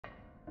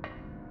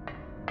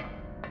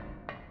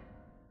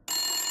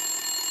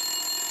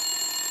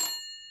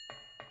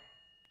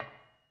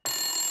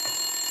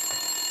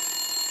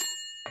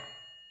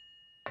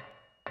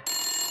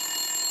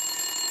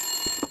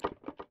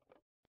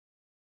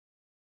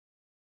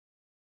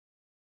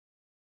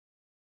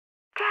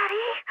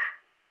Daddy,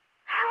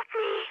 help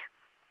me.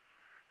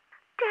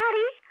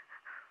 Daddy,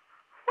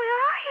 where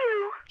are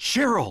you?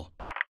 Cheryl!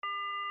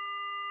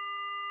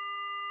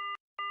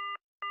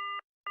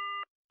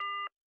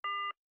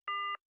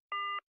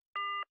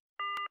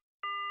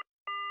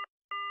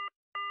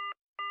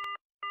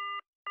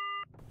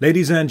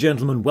 Ladies and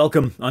gentlemen,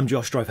 welcome. I'm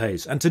Josh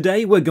Hayes, and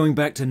today we're going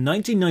back to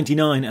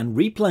 1999 and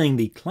replaying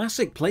the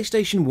classic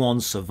PlayStation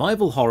 1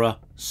 survival horror,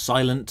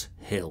 Silent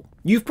Hill.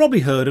 You've probably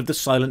heard of the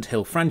Silent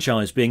Hill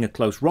franchise being a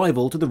close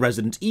rival to the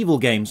Resident Evil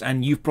games,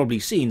 and you've probably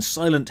seen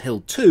Silent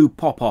Hill 2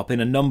 pop up in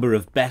a number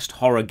of best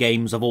horror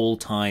games of all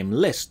time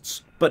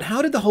lists. But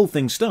how did the whole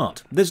thing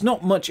start? There's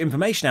not much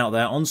information out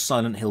there on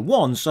Silent Hill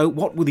 1, so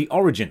what were the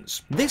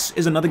origins? This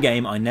is another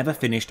game I never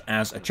finished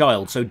as a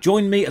child, so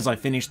join me as I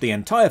finish the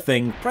entire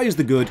thing, praise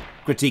the good,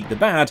 critique the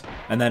bad,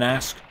 and then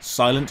ask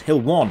Silent Hill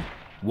 1.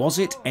 Was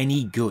it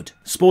any good?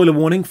 Spoiler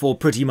warning for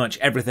pretty much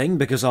everything,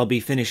 because I'll be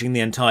finishing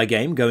the entire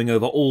game, going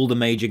over all the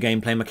major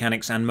gameplay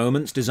mechanics and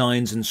moments,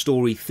 designs and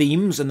story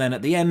themes, and then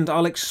at the end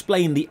I'll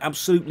explain the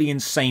absolutely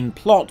insane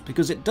plot,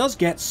 because it does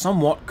get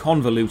somewhat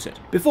convoluted.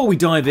 Before we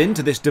dive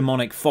into this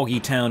demonic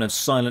foggy town of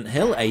Silent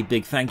Hill, a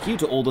big thank you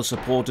to all the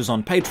supporters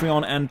on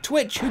Patreon and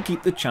Twitch who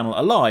keep the channel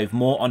alive.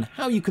 More on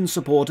how you can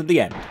support at the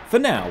end. For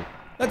now,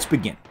 let's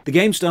begin. The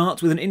game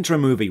starts with an intro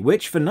movie,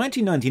 which for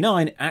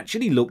 1999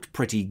 actually looked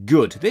pretty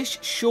good. This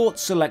short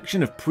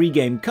selection of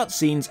pre-game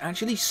cutscenes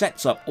actually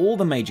sets up all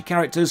the major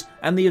characters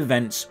and the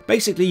events.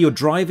 Basically, you're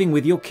driving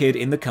with your kid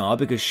in the car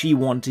because she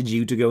wanted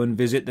you to go and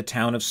visit the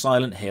town of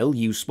Silent Hill.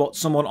 You spot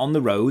someone on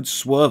the road,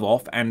 swerve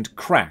off, and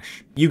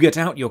crash. You get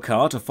out your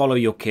car to follow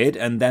your kid,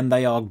 and then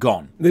they are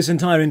gone. This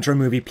entire intro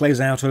movie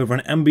plays out over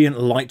an ambient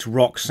light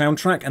rock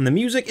soundtrack, and the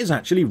music is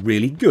actually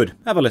really good.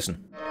 Have a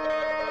listen.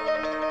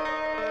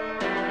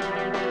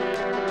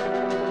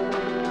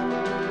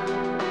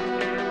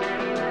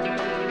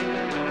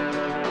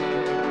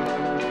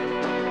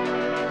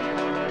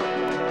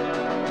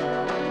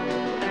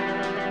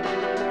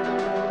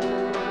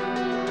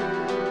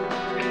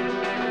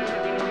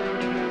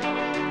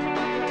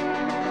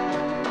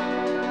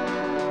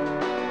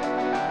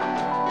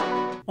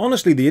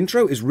 Honestly, the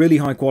intro is really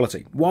high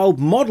quality. While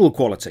model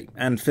quality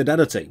and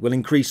fidelity will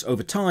increase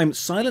over time,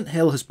 Silent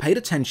Hill has paid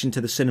attention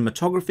to the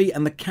cinematography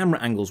and the camera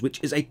angles, which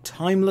is a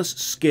timeless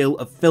skill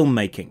of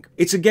filmmaking.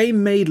 It's a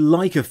game made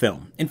like a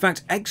film. In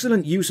fact,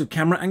 excellent use of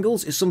camera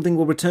angles is something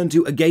we'll return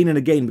to again and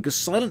again, because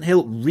Silent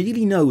Hill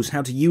really knows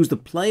how to use the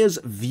player's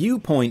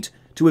viewpoint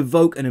to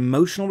evoke an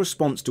emotional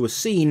response to a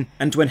scene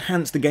and to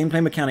enhance the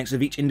gameplay mechanics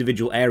of each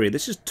individual area.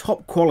 This is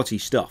top quality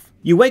stuff.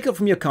 You wake up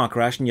from your car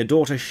crash and your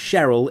daughter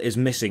Cheryl is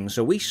missing,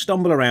 so we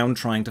stumble around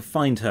trying to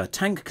find her.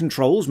 Tank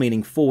controls,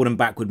 meaning forward and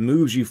backward,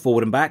 moves you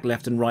forward and back,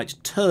 left and right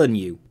turn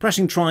you.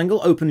 Pressing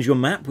triangle opens your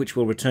map, which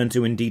we'll return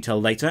to in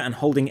detail later, and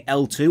holding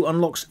L2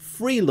 unlocks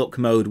free look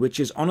mode, which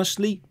is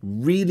honestly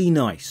really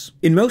nice.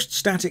 In most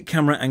static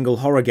camera angle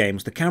horror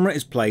games, the camera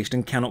is placed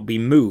and cannot be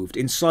moved.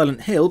 In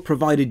Silent Hill,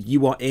 provided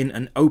you are in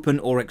an open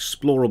or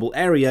explorable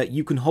area,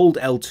 you can hold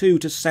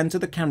L2 to center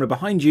the camera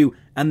behind you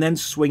and then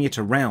swing it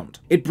around.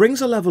 It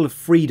brings a level of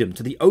freedom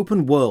to the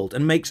open world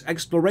and makes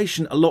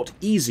exploration a lot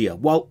easier,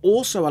 while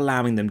also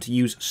allowing them to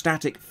use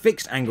static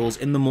fixed angles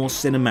in the more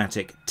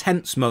cinematic,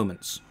 tense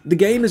moments. The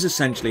game is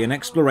essentially an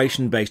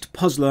exploration-based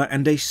puzzler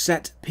and a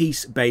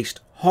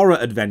set-piece-based horror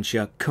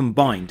adventure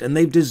combined, and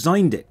they've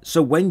designed it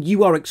so when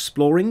you are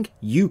exploring,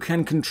 you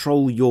can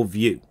control your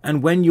view.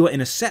 And when you're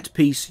in a set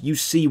piece, you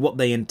see what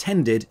they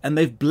intended, and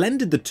they've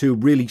blended the two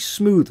really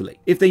smoothly.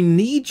 If they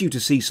need you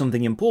to see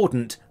something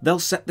important, they'll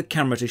set the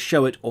camera to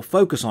show it or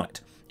focus on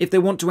it. If they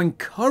want to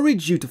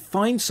encourage you to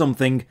find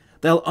something,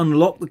 they'll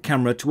unlock the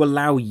camera to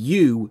allow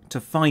you to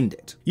find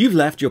it. You've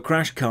left your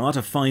crash car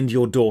to find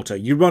your daughter.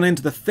 You run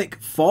into the thick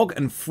fog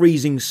and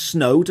freezing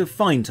snow to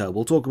find her.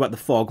 We'll talk about the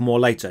fog more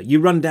later. You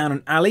run down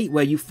an alley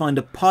where you find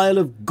a pile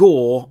of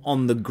gore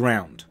on the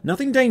ground.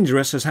 Nothing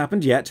dangerous has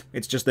happened yet,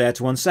 it's just there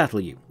to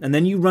unsettle you. And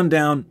then you run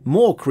down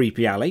more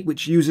creepy alley,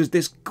 which uses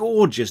this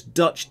gorgeous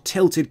Dutch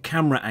tilted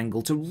camera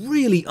angle to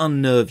really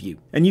unnerve you.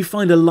 And you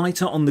find a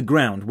lighter on the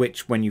ground,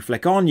 which when you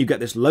flick on, you get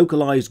this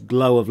localized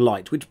glow of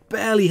light, which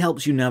barely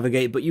helps you navigate,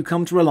 but you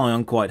come to rely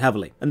on quite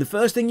heavily. And the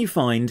first thing you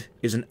find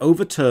is an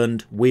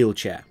overturned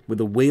wheelchair, with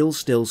the wheel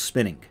still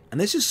spinning. And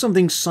this is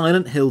something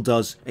Silent Hill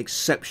does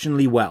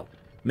exceptionally well,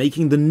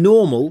 making the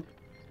normal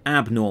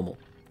abnormal.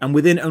 And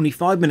within only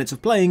 5 minutes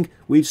of playing,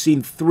 we've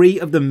seen 3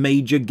 of the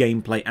major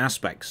gameplay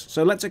aspects,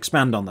 so let's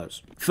expand on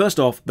those. First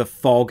off, the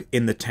fog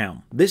in the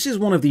town. This is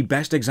one of the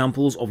best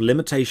examples of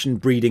limitation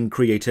breeding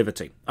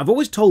creativity. I've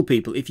always told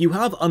people if you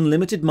have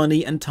unlimited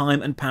money and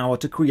time and power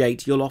to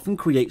create, you'll often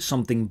create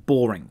something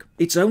boring.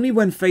 It's only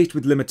when faced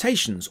with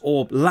limitations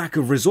or lack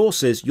of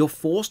resources, you're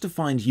forced to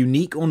find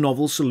unique or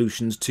novel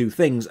solutions to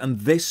things,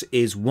 and this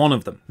is one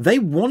of them. They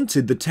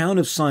wanted the town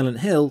of Silent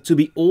Hill to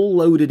be all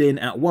loaded in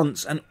at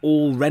once and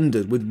all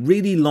rendered with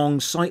really long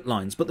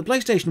sightlines, but the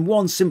PlayStation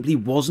 1 simply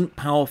wasn't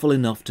powerful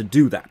enough to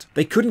do that.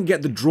 They couldn't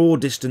get the draw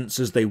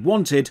distances they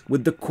wanted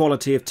with the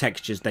quality of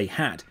textures they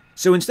had.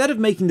 So instead of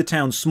making the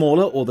town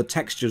smaller or the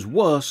textures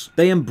worse,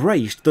 they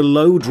embraced the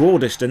low draw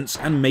distance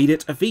and made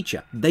it a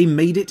feature. They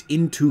made it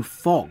into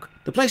fog.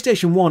 The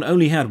PlayStation 1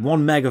 only had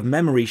 1 meg of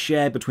memory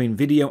shared between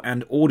video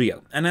and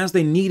audio, and as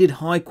they needed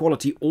high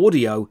quality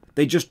audio,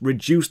 they just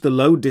reduced the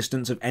load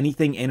distance of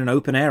anything in an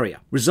open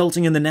area,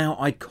 resulting in the now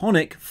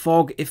iconic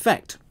fog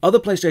effect. Other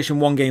PlayStation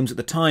 1 games at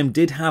the time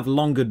did have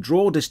longer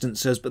draw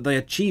distances, but they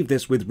achieved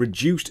this with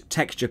reduced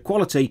texture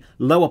quality,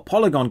 lower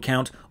polygon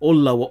count, or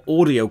lower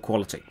audio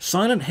quality.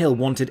 Silent Hill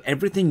wanted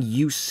everything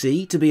you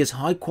see to be as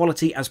high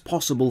quality as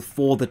possible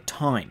for the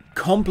time.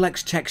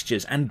 Complex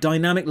textures and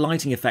dynamic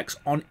lighting effects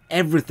on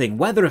everything,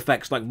 weather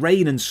effects like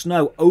rain and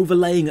snow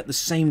overlaying at the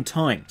same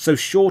time, so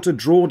shorter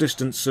draw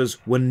distances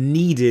were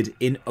needed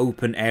in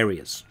open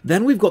areas.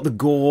 Then we've got the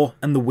gore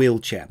and the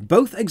wheelchair,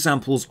 both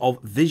examples of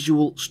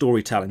visual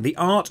storytelling, the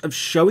art of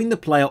showing the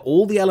player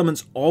all the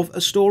elements of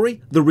a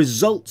story, the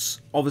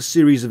results of a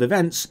series of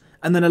events,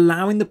 and then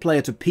allowing the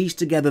player to piece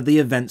together the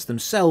events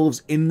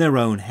themselves in their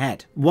own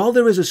head. While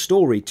there is a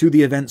story to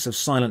the events of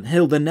Silent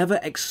Hill, they're never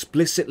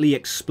explicitly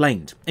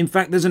explained. In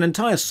fact, there's an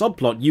entire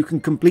subplot you can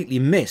completely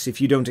miss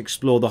if you don't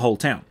explore the whole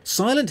town.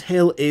 Silent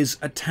Hill is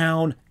a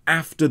town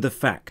after the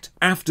fact,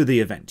 after the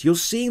event. You're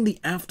seeing the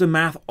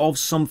aftermath of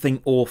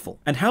something awful.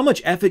 And how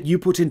much effort you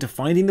put into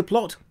finding the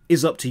plot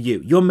is up to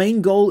you. Your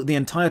main goal the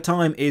entire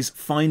time is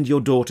find your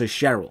daughter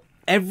Cheryl.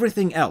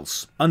 Everything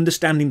else,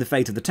 understanding the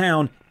fate of the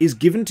town, is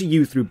given to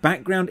you through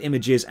background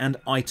images and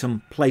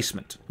item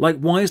placement. Like,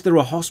 why is there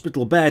a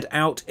hospital bed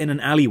out in an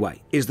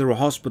alleyway? Is there a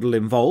hospital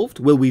involved?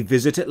 Will we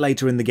visit it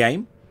later in the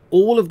game?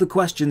 All of the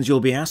questions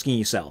you'll be asking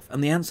yourself,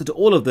 and the answer to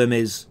all of them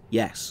is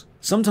yes.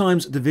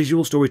 Sometimes the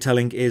visual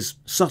storytelling is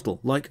subtle,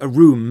 like a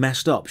room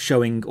messed up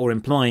showing or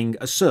implying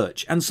a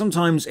search, and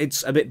sometimes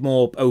it's a bit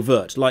more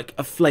overt, like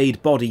a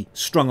flayed body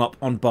strung up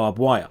on barbed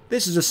wire.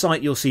 This is a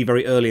sight you'll see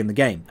very early in the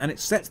game, and it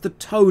sets the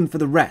tone for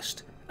the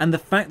rest, and the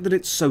fact that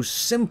it's so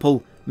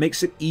simple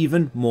makes it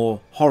even more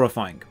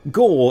horrifying.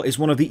 Gore is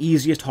one of the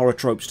easiest horror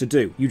tropes to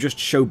do. You just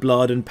show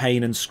blood and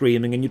pain and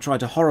screaming, and you try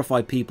to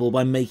horrify people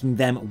by making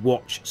them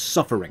watch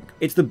suffering.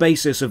 It's the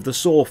basis of the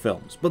Saw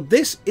films, but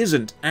this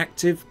isn't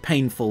active,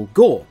 painful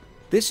gore.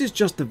 This is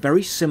just the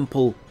very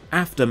simple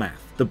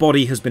aftermath. The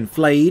body has been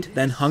flayed,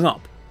 then hung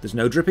up. There's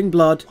no dripping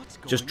blood,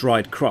 just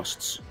dried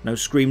crusts. No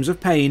screams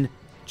of pain,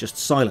 just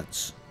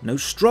silence. No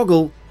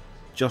struggle,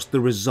 just the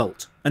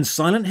result. And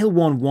Silent Hill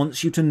 1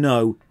 wants you to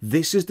know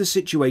this is the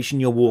situation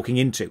you're walking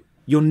into.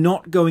 You're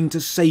not going to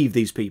save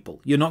these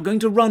people. You're not going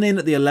to run in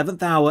at the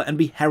 11th hour and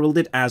be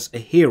heralded as a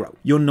hero.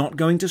 You're not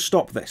going to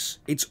stop this.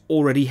 It's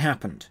already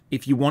happened.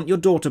 If you want your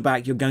daughter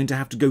back, you're going to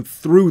have to go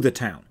through the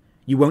town.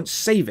 You won't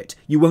save it.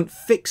 You won't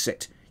fix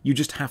it. You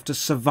just have to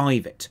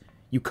survive it.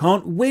 You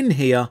can't win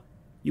here.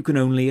 You can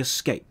only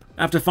escape.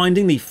 After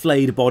finding the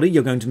flayed body,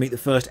 you're going to meet the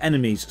first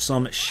enemies,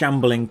 some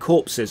shambling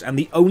corpses, and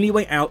the only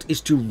way out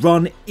is to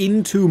run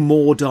into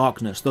more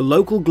darkness, the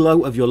local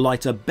glow of your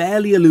lighter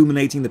barely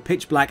illuminating the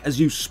pitch black as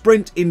you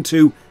sprint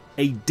into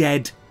a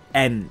dead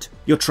end.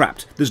 You're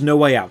trapped. There's no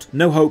way out.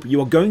 No hope.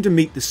 You are going to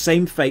meet the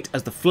same fate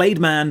as the flayed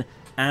man,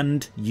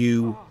 and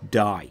you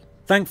die.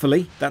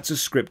 Thankfully, that's a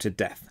scripted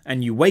death,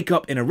 and you wake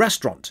up in a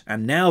restaurant,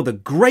 and now the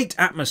great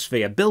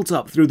atmosphere built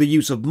up through the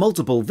use of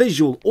multiple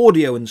visual,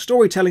 audio, and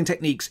storytelling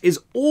techniques is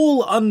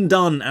all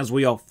undone as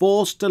we are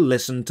forced to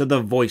listen to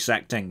the voice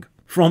acting.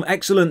 From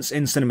excellence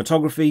in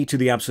cinematography to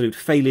the absolute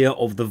failure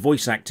of the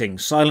voice acting,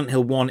 Silent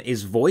Hill 1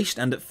 is voiced,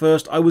 and at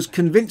first I was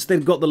convinced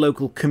they'd got the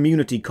local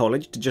community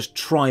college to just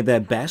try their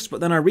best, but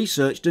then I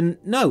researched and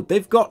no,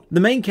 they've got the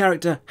main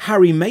character,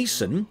 Harry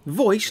Mason,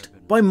 voiced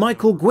by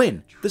Michael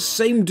Gwynn, the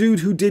same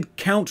dude who did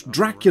Count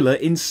Dracula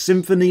in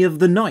Symphony of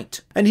the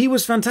Night. And he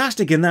was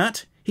fantastic in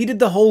that. He did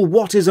the whole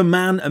 "what is a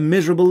man, a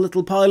miserable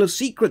little pile of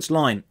secrets"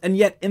 line, and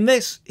yet in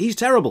this, he's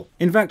terrible.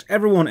 In fact,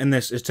 everyone in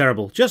this is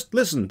terrible. Just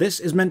listen, this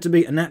is meant to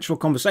be a natural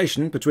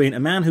conversation between a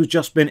man who's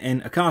just been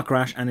in a car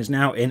crash and is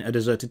now in a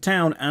deserted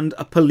town and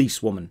a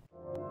policewoman.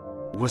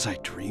 Was I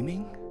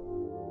dreaming?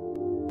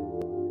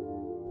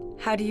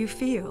 How do you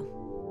feel?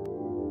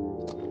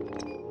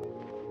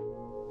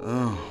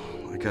 Oh,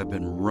 like I've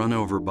been run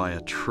over by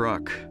a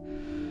truck.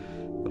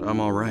 But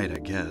I'm all right, I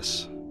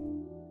guess.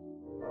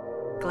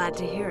 Glad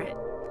to hear it.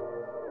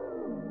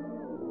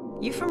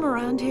 You from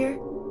around here?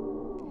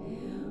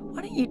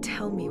 Why don't you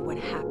tell me what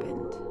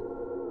happened?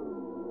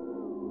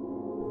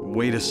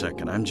 Wait a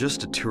second, I'm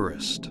just a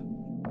tourist.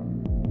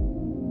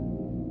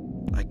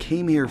 I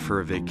came here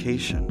for a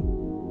vacation.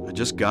 I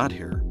just got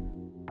here.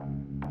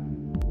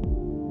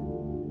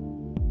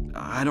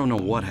 I don't know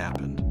what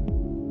happened.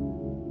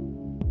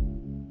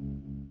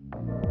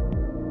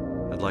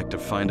 I'd like to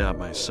find out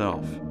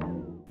myself.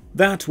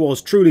 That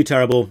was truly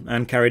terrible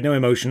and carried no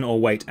emotion or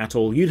weight at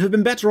all. You'd have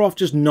been better off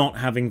just not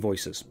having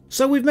voices.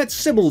 So we've met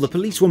Sybil, the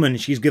policewoman.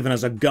 She's given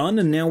us a gun,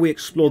 and now we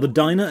explore the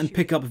diner and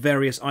pick up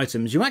various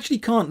items. You actually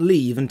can't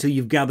leave until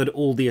you've gathered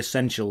all the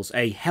essentials.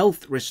 A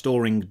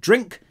health-restoring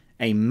drink,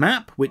 a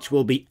map, which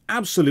will be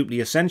absolutely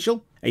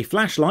essential, a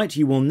flashlight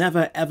you will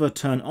never ever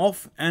turn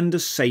off, and a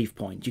save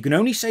point. You can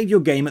only save your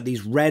game at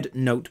these red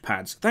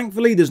notepads.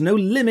 Thankfully, there's no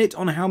limit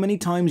on how many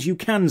times you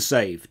can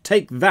save.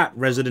 Take that,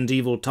 Resident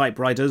Evil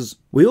typewriters.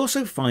 We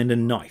also find a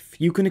knife.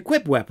 You can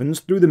equip weapons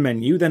through the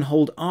menu, then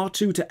hold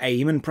R2 to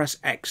aim and press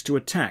X to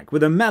attack.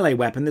 With a melee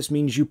weapon, this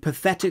means you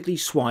pathetically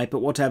swipe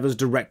at whatever's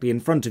directly in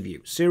front of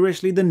you.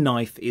 Seriously, the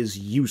knife is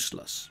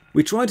useless.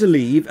 We try to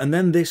leave, and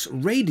then this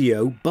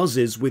radio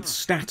buzzes with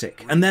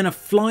static, and then a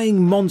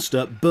flying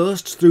monster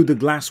bursts through the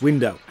glass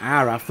window.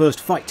 Our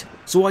first fight.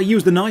 So I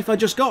use the knife I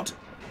just got,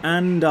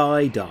 and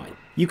I die.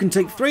 You can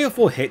take 3 or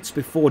 4 hits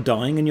before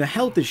dying, and your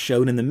health is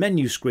shown in the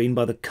menu screen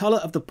by the colour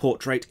of the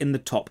portrait in the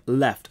top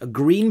left. A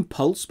green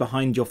pulse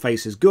behind your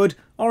face is good,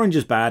 orange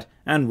is bad,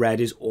 and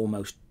red is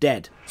almost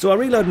dead. So I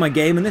reload my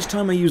game, and this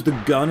time I use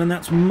the gun, and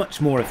that's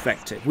much more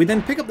effective. We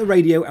then pick up the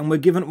radio, and we're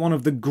given one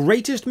of the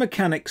greatest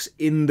mechanics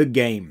in the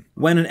game.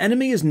 When an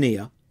enemy is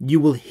near, you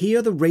will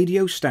hear the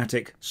radio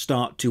static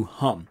start to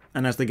hum,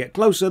 and as they get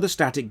closer, the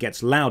static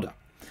gets louder.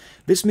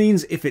 This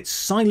means if it's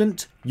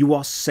silent, you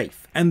are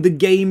safe, and the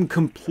game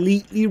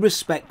completely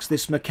respects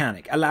this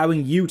mechanic,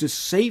 allowing you to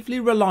safely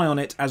rely on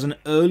it as an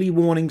early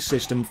warning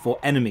system for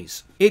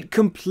enemies. It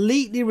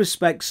completely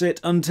respects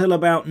it until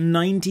about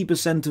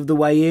 90% of the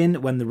way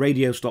in, when the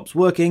radio stops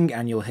working,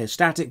 and you'll hear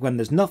static when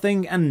there's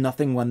nothing, and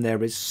nothing when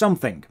there is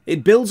something.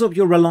 It builds up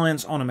your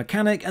reliance on a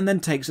mechanic, and then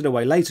takes it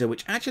away later,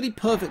 which actually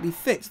perfectly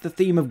fits the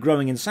theme of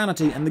growing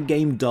insanity, and the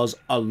game does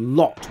a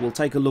lot. We'll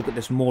take a look at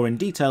this more in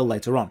detail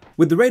later on.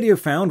 With the radio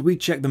found, we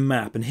check the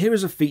map, and here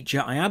is a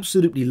feature I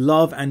absolutely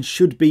love and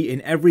should be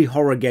in every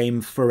horror game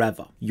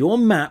forever. Your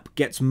map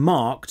gets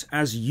marked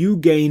as you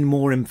gain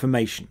more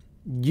information.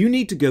 You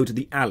need to go to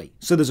the alley,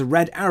 so there's a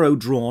red arrow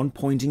drawn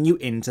pointing you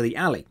into the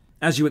alley.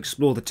 As you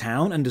explore the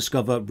town and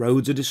discover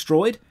roads are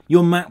destroyed,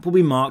 your map will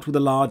be marked with a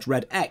large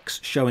red X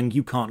showing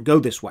you can't go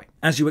this way.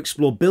 As you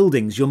explore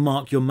buildings, you'll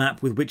mark your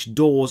map with which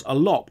doors are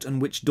locked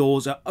and which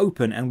doors are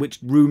open and which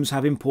rooms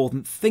have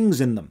important things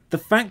in them. The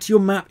fact your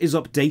map is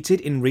updated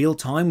in real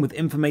time with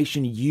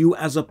information you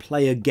as a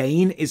player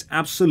gain is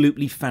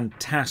absolutely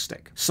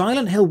fantastic.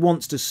 Silent Hill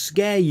wants to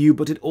scare you,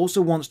 but it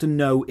also wants to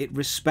know it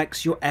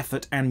respects your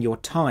effort and your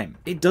time.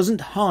 It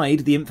doesn't hide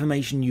the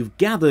information you've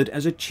gathered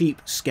as a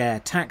cheap scare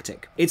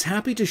tactic. It's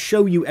happy to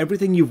show you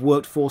everything you've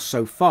worked for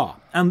so far.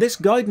 And this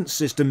guidance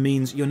system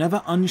means you're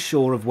never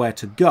unsure of where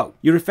to go.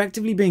 You're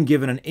effectively being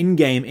given an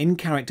in-game,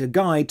 in-character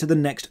guide to the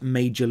next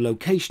major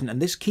location,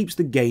 and this keeps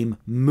the game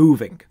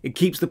moving. It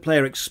keeps the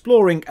player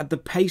exploring at the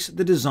pace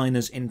the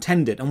designers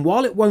intended, and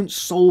while it won't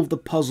solve the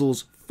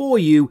puzzles for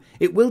you,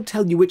 it will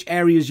tell you which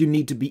areas you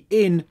need to be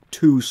in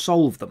to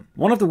solve them.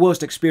 One of the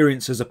worst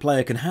experiences a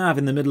player can have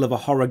in the middle of a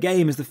horror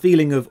game is the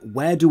feeling of,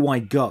 where do I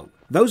go?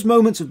 Those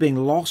moments of being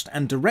lost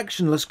and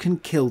directionless can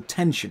kill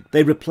tension.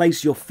 They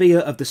replace your fear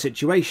of the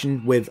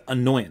situation with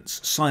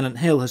annoyance. Silent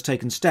Hill has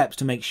taken steps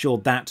to make sure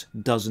that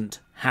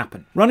doesn't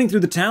happen. Running through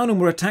the town, and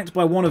we're attacked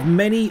by one of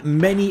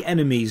many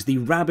enemies, the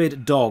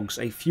rabid dogs.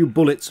 A few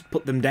bullets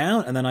put them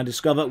down, and then I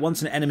discover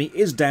once an enemy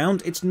is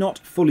downed, it's not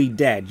fully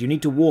dead. You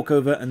need to walk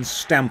over and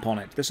stamp on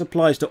it. This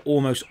applies to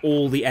almost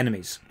all the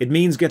enemies. It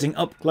means getting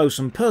up close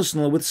and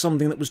personal with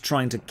something that was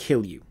trying to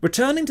kill you.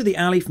 Returning to the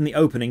alley from the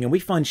opening, and we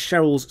find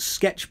Cheryl's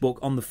sketchbook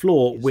on the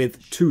floor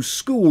with "to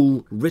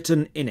school"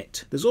 written in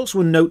it. There's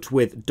also a note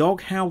with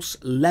 "Doghouse,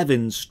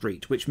 Levin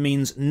Street," which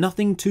means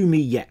nothing to me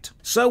yet.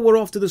 So we're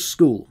off to the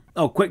school.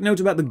 Oh, quick note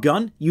about the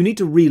gun, you need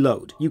to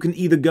reload. You can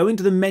either go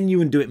into the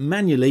menu and do it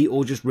manually,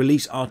 or just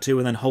release R2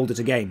 and then hold it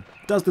again.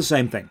 Does the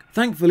same thing.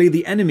 Thankfully,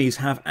 the enemies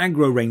have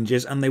aggro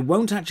ranges and they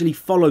won't actually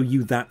follow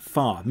you that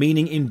far,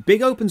 meaning in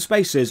big open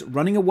spaces,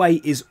 running away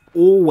is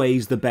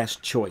always the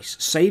best choice.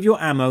 Save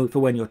your ammo for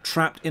when you're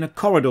trapped in a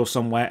corridor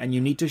somewhere and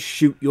you need to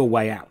shoot your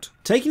way out.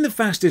 Taking the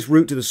fastest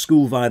route to the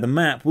school via the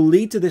map will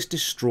lead to this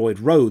destroyed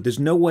road. There's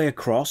no way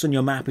across and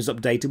your map is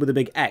updated with a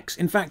big X.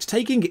 In fact,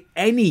 taking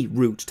any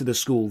route to the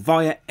school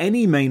via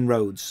any main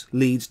roads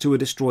leads to a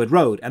destroyed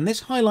road, and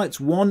this highlights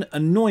one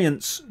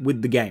annoyance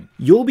with the game.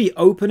 You'll be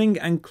opening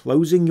and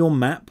closing your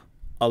map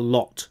a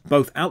lot,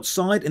 both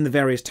outside in the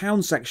various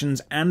town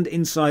sections and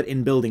inside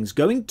in buildings.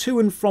 Going to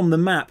and from the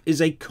map is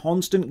a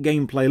constant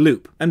gameplay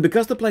loop, and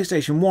because the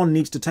PlayStation 1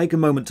 needs to take a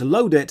moment to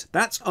load it,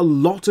 that's a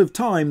lot of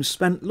time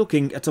spent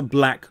looking at a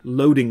black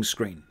loading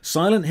screen.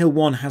 Silent Hill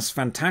 1 has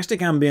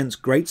fantastic ambience,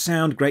 great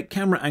sound, great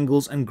camera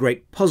angles, and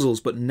great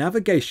puzzles, but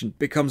navigation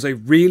becomes a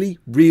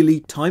really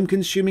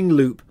time-consuming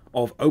loop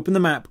of open the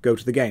map, go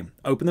to the game,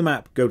 open the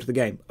map, go to the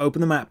game, open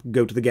the map,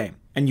 go to the game.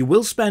 And you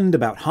will spend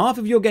about half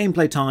of your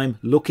gameplay time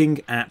looking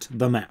at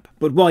the map.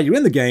 But while you're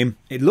in the game,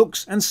 it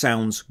looks and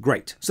sounds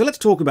great. So let's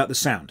talk about the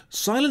sound.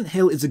 Silent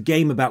Hill is a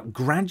game about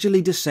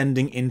gradually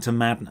descending into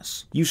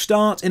madness. You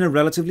start in a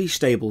relatively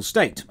stable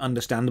state,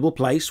 understandable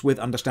place with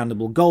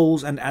understandable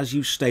goals, and as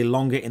you stay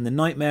longer in the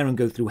nightmare and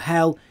go through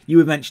hell, you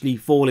eventually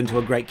fall into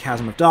a great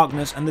chasm of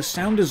darkness, and the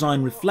sound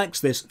design reflects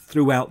this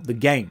throughout the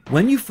game.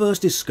 When you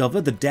first discover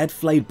the dead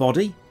flayed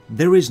body,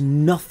 there is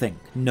nothing.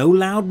 No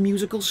loud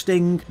musical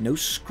sting, no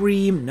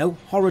scream, no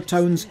horror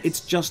tones,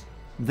 it's just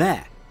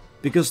there.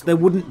 because there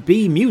wouldn't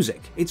be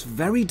music. It's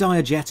very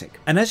diegetic.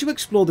 And as you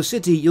explore the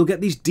city, you'll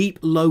get these deep,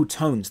 low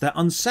tones. They're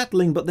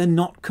unsettling, but they're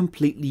not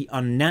completely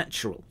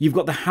unnatural. You've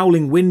got the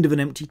howling wind of an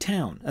empty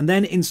town. And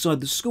then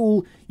inside the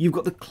school, you've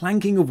got the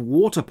clanking of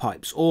water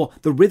pipes or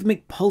the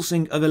rhythmic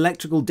pulsing of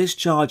electrical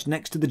discharge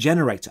next to the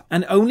generator.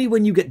 And only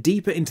when you get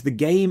deeper into the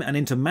game and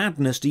into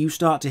madness do you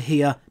start to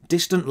hear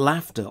distant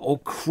laughter or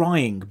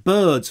crying,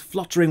 birds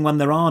fluttering when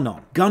there are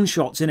none,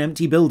 gunshots in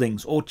empty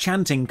buildings, or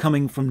chanting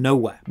coming from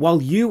nowhere.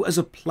 While you as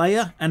a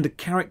player and a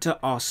character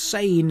are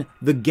sane,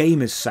 the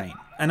game is sane.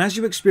 And as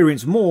you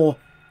experience more,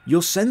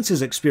 your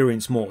senses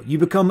experience more. You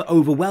become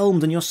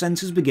overwhelmed and your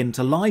senses begin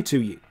to lie to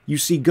you. You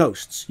see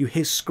ghosts, you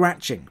hear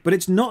scratching, but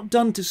it's not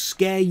done to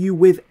scare you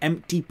with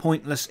empty,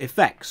 pointless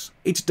effects.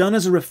 It's done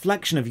as a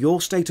reflection of your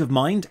state of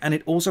mind, and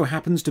it also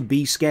happens to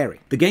be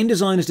scary. The game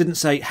designers didn't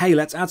say, hey,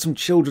 let's add some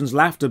children's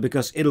laughter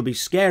because it'll be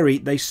scary.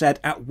 They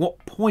said, at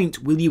what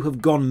point will you have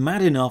gone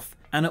mad enough,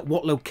 and at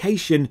what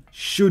location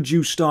should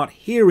you start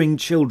hearing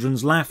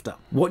children's laughter?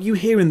 What you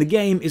hear in the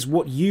game is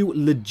what you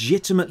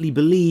legitimately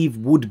believe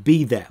would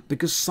be there,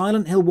 because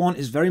Silent Hill 1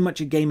 is very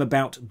much a game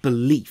about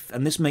belief,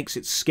 and this makes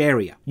it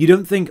scarier. You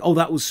don't think, oh,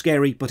 that was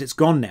scary, but it's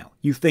gone now.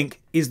 You think,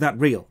 is that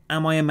real?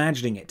 Am I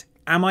imagining it?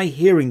 Am I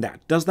hearing that?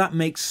 Does that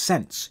make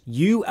sense?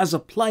 You, as a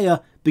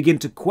player, begin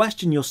to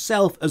question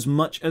yourself as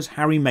much as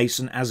Harry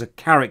Mason as a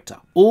character.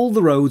 All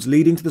the roads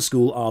leading to the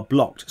school are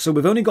blocked, so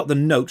we've only got the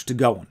note to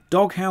go on.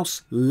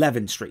 Doghouse,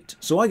 Levin Street.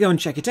 So I go and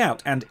check it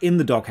out, and in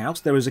the doghouse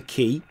there is a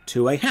key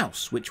to a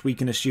house, which we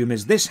can assume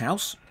is this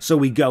house. So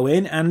we go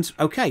in and,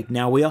 okay,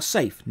 now we are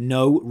safe.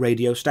 No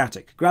radio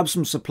static. Grab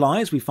some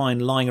supplies we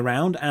find lying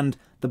around, and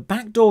the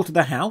back door to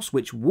the house,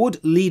 which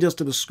would lead us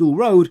to the school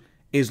road,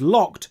 is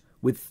locked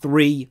with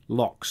 3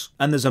 locks.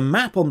 And there's a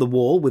map on the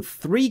wall with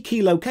 3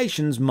 key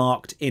locations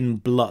marked in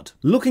blood.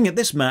 Looking at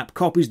this map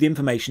copies the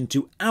information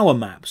to our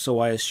map, so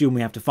I assume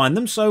we have to find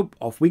them, so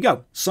off we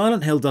go.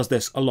 Silent Hill does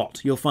this a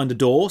lot. You'll find a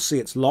door, see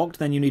it's locked,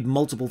 then you need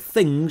multiple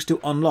things to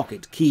unlock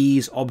it.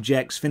 Keys,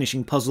 objects,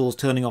 finishing puzzles,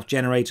 turning off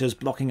generators,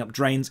 blocking up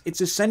drains.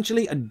 It's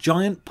essentially a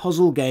giant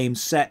puzzle game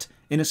set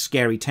in a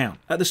scary town.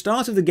 At the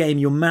start of the game,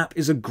 your map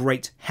is a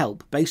great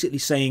help, basically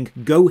saying,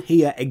 go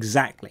here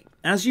exactly.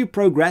 As you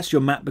progress, your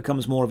map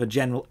becomes more of a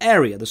general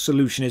area. The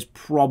solution is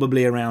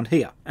probably around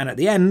here. And at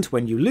the end,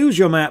 when you lose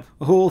your map,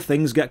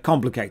 things get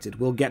complicated.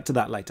 We'll get to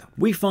that later.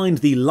 We find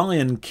the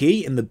lion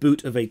key in the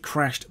boot of a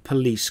crashed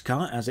police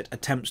car as it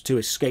attempts to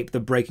escape the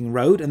breaking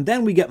road, and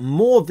then we get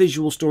more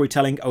visual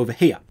storytelling over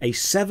here. A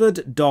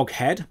severed dog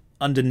head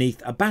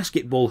underneath a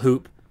basketball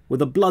hoop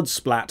with a blood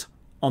splat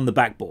on the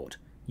backboard.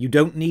 You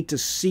don't need to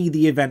see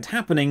the event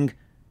happening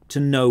to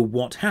know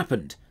what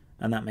happened,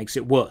 and that makes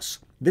it worse.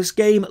 This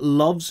game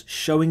loves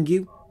showing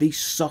you the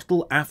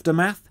subtle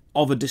aftermath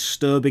of a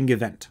disturbing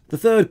event. The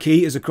third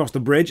key is across the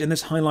bridge, and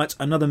this highlights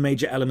another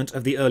major element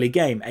of the early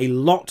game, a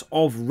lot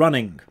of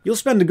running. You'll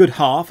spend a good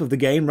half of the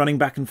game running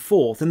back and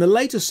forth. In the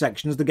later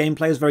sections, the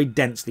gameplay is very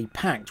densely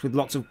packed, with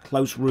lots of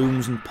close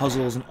rooms and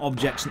puzzles and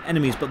objects and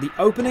enemies, but the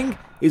opening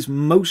is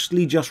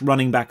mostly just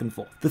running back and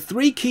forth. The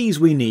 3 keys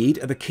we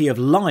need are the key of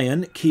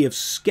Lion, key of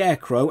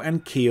Scarecrow,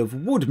 and key of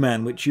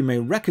Woodman, which you may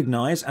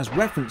recognise as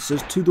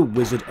references to the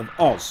Wizard of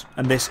Oz.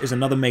 And this is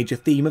another major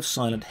theme of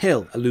Silent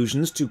Hill,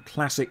 allusions to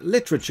classic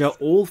literature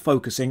all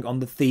focusing on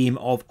the theme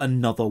of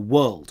another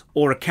world,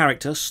 or a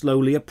character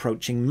slowly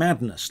approaching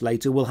madness.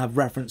 Later we'll have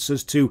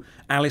references to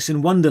Alice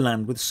in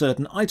Wonderland with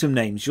certain item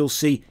names. You'll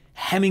see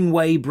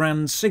Hemingway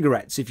brand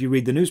cigarettes. If you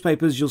read the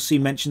newspapers, you'll see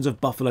mentions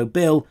of Buffalo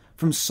Bill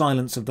from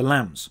Silence of the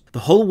Lambs. The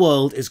whole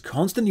world is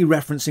constantly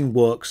referencing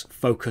works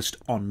focused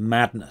on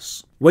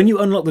madness. When you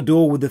unlock the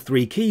door with the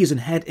 3 keys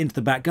and head into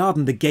the back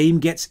garden, the game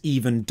gets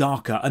even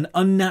darker. An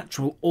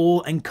unnatural,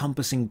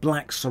 all-encompassing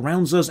black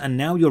surrounds us, and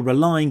now you're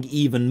relying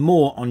even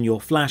more on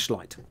your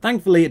flashlight.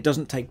 Thankfully, it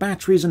doesn't take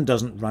batteries and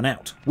doesn't run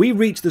out. We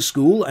reach the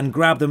school and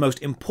grab the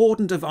most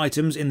important of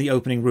items in the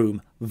opening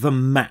room, the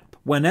map.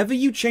 Whenever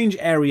you change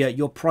area,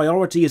 your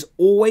priority is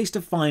always to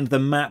find the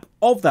map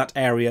of that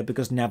area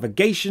because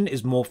navigation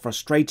is more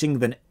frustrating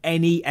than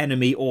any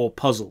enemy or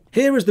puzzle.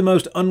 Here is the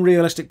most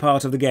unrealistic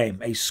part of the game,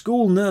 a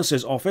school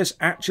nurse's office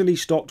actually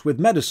stocked with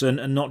medicine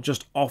and not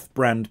just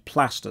off-brand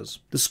plasters.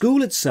 The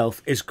school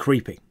itself is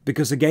creepy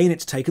because again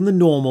it's taken the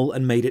normal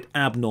and made it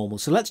abnormal,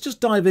 so let's just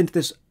dive into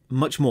this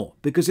much more,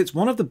 because it's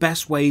one of the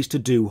best ways to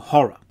do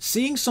horror.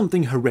 Seeing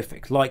something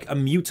horrific like a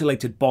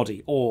mutilated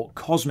body or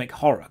cosmic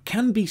horror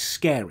can be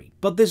scary,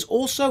 but there's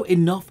also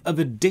enough of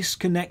a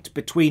disconnect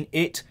between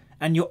it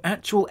and your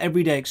actual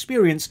everyday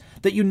experience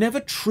that you never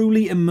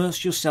truly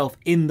immerse yourself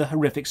in the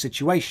horrific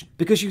situation.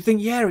 Because you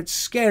think, yeah, it's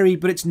scary,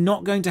 but it's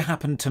not going to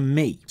happen to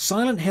me.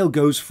 Silent Hill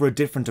goes for a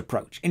different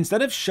approach.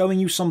 Instead of showing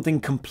you something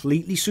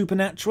completely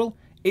supernatural,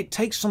 it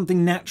takes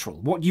something natural,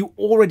 what you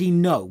already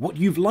know, what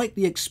you've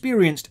likely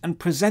experienced, and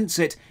presents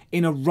it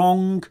in a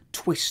wrong,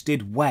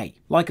 twisted way.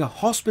 Like a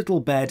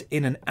hospital bed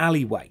in an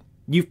alleyway.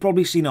 You've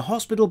probably seen a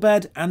hospital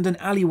bed and an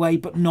alleyway,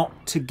 but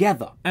not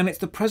together. And it's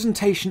the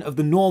presentation of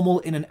the normal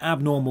in an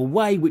abnormal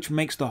way which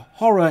makes the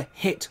horror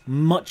hit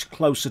much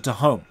closer to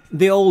home.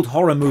 The old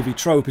horror movie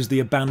trope is the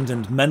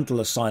abandoned mental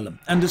asylum,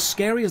 and as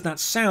scary as that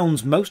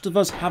sounds, most of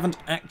us haven't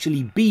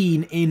actually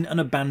been in an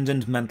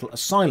abandoned mental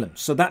asylum,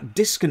 so that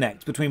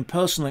disconnect between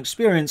personal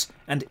experience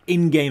and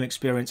in-game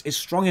experience is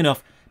strong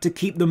enough to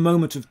keep the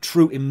moment of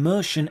true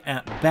immersion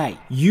at bay.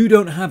 You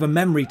don't have a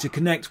memory to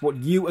connect what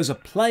you as a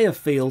player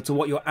feel to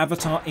what your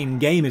avatar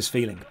in-game is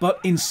feeling. But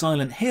in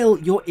Silent Hill,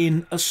 you're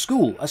in a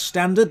school, a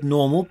standard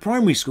normal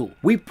primary school.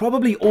 We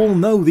probably all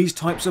know these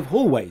types of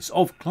hallways,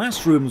 of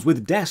classrooms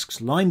with desks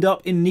lined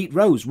up in neat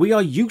rows. We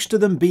are used to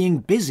them being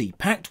busy,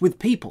 packed with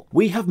people.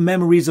 We have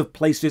memories of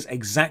places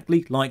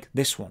exactly like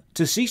this one.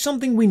 To see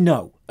something we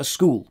know, a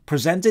school,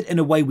 presented in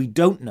a way we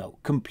don't know,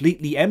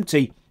 completely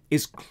empty,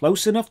 is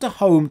close enough to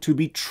home to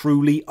be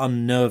truly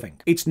unnerving.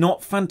 It's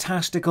not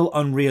fantastical,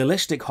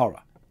 unrealistic horror.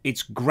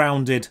 It's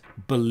grounded,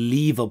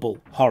 believable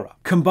horror.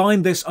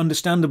 Combine this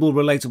understandable,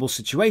 relatable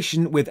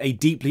situation with a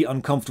deeply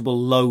uncomfortable,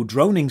 low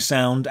droning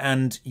sound,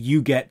 and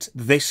you get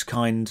this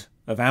kind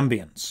of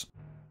ambience.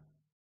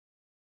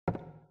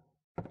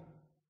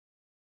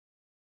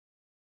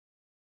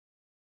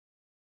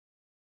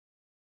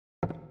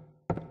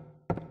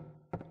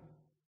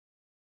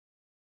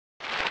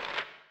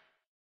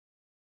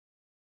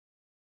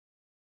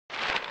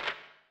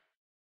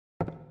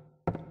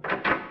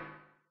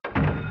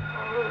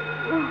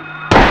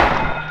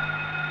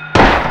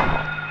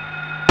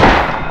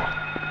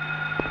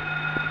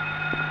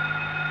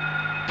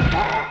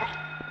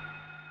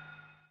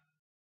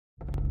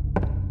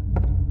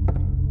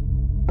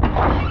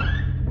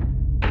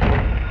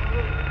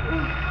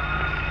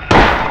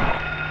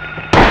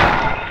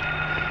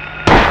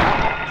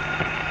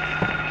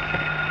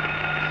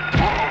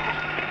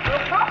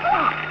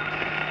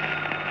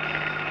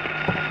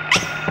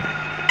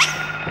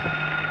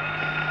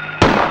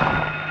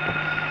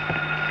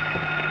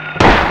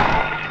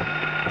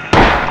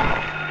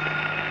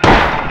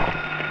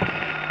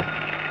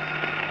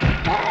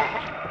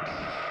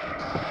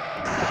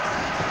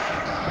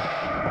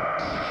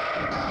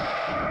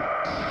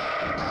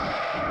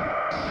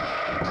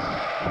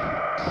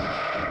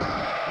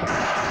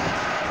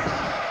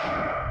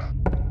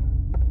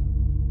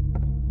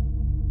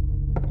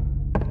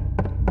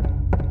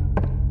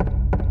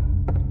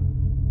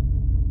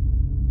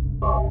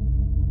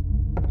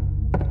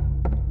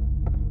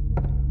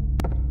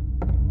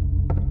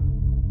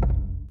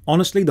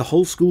 Honestly, the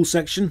whole school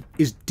section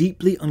is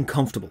deeply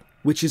uncomfortable,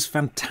 which is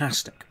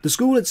fantastic. The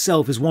school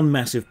itself is one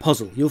massive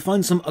puzzle. You'll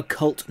find some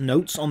occult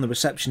notes on the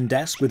reception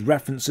desk with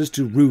references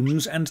to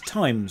rooms and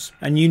times,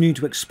 and you need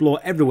to explore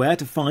everywhere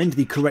to find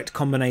the correct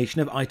combination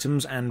of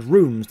items and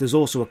rooms. There's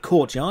also a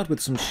courtyard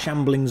with some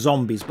shambling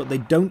zombies, but they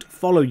don't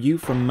follow you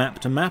from map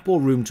to map or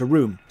room to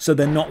room, so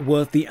they're not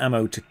worth the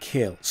ammo to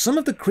kill. Some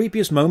of the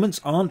creepiest moments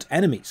aren't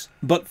enemies,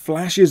 but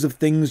flashes of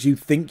things you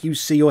think you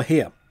see or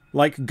hear,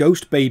 like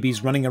ghost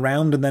babies running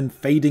around and then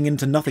fading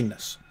into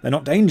nothingness. They're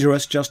not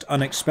dangerous, just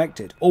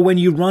unexpected. Or when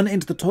you run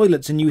into the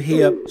toilets and you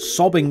hear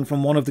sobbing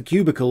from one of the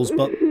cubicles,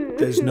 but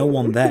there's no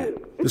one there.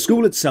 The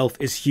school itself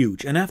is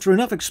huge, and after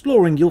enough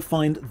exploring you'll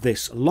find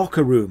this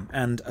locker room,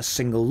 and a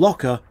single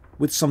locker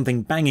with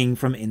something banging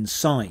from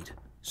inside.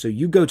 So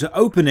you go to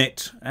open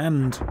it,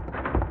 and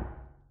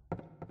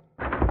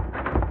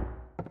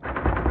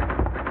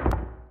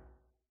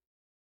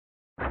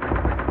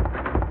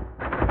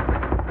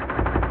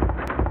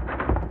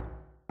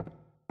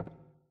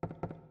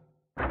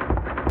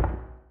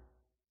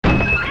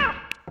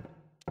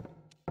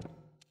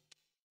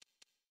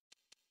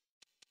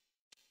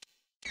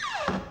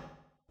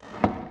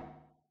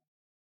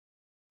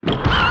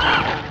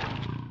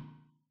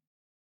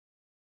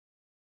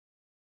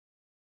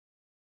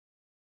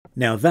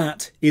now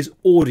that is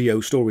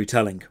audio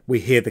storytelling. We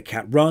hear the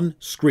cat run,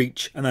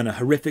 screech, and then a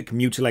horrific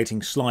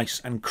mutilating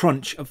slice and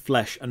crunch of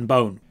flesh and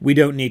bone. We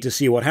don't need to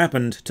see what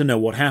happened to know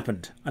what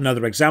happened.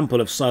 Another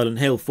example of Silent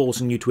Hill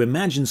forcing you to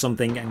imagine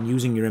something, and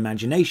using your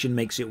imagination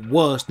makes it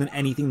worse than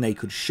anything they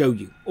could show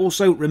you.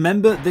 Also,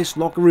 remember this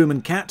locker room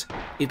and cat?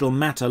 It'll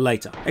matter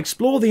later.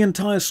 Explore the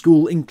entire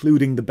school,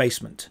 including the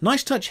basement.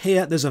 Nice touch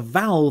here, there's a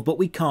valve, but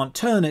we can't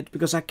turn it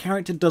because our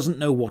character doesn't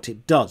know what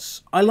it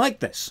does. I like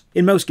this.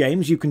 In most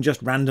games, you can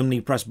just randomly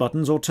press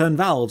buttons or turn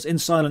valves. In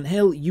Silent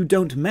Hill, you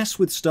don't mess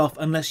with stuff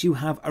unless you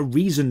have a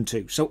reason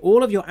to, so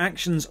all of your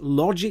actions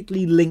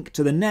logically link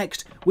to the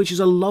next, which is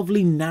a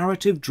lovely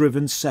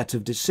narrative-driven set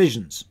of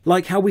decisions.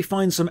 Like how we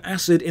find some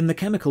acid in the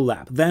chemical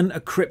lab, then a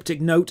cryptic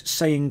note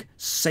saying,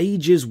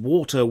 "Sage's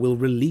water will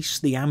release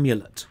the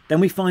amulet." Then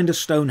we find a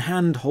stone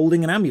hand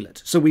holding an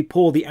amulet, so we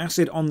pour the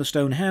acid on the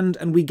stone hand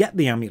and we get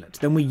the amulet.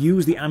 Then we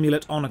use the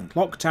amulet on a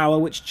clock tower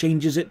which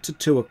changes it to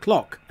 2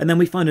 o'clock. And then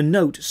we find a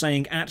note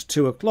saying at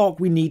 2 o'clock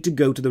we need to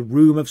go to the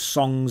room of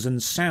songs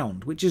and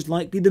sound, which is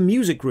likely the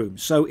music room.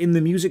 So in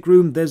the music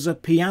room there's a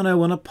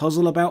piano and a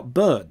puzzle about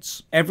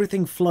birds.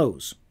 Everything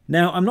flows.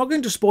 Now, I'm not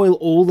going to spoil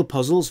all the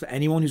puzzles for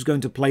anyone who's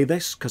going to play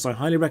this, because I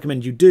highly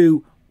recommend you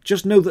do.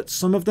 Just know that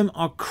some of them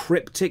are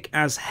cryptic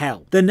as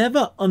hell. They're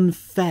never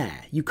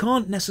unfair. You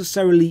can't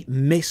necessarily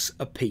miss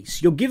a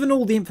piece. You're given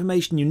all the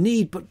information you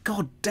need, but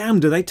god damn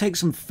do they take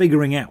some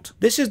figuring out.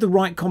 This is the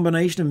right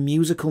combination of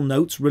musical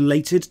notes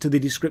related to the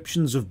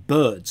descriptions of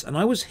birds, and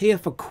I was here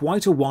for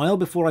quite a while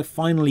before I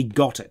finally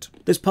got it.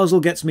 This puzzle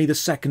gets me the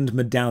second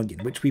medallion,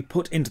 which we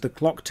put into the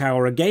clock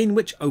tower again,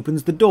 which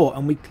opens the door,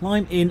 and we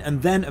climb in,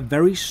 and then a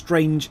very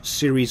strange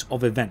series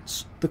of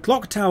events. The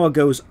clock tower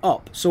goes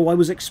up, so I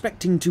was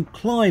expecting to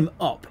climb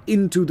up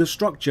into the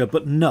structure,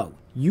 but no.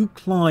 You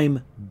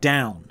climb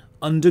down,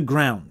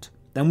 underground.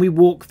 Then we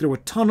walk through a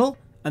tunnel,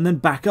 and then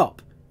back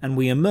up, and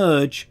we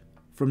emerge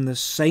from the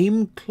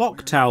same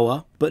clock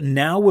tower, but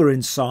now we're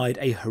inside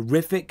a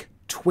horrific,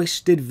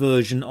 twisted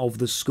version of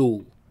the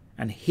school.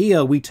 And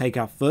here we take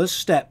our first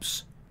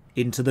steps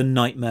into the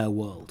nightmare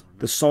world.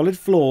 The solid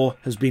floor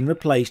has been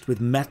replaced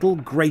with metal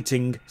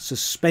grating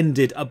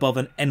suspended above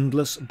an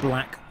endless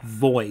black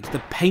void.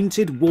 The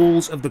painted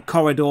walls of the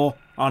corridor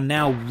are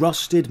now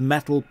rusted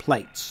metal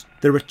plates.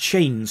 There are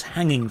chains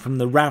hanging from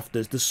the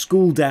rafters, the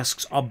school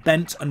desks are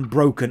bent and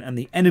broken, and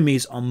the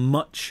enemies are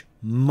much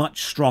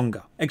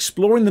stronger.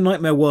 Exploring the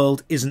nightmare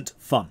world isn't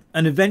fun,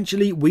 and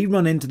eventually we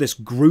run into this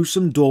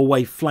gruesome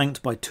doorway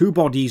flanked by two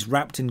bodies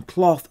wrapped in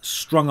cloth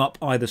strung up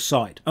either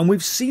side. And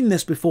we've seen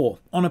this before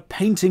on a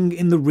painting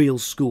in the real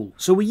school,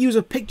 so we use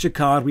a picture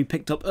card we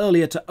picked up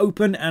earlier to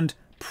open and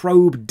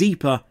probe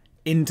deeper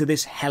into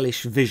this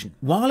hellish vision.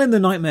 While in the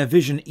nightmare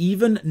vision,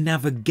 even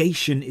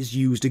navigation is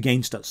used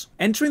against us.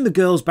 Entering the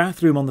girls'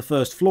 bathroom on the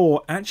first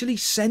floor actually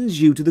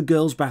sends you to the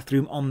girls'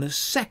 bathroom on the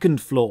second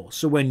floor,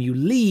 so when you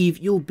leave,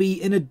 you'll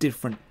be in a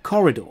different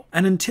corridor.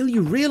 And until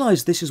you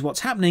realise this is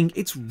what's happening,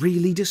 it's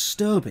really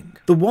disturbing.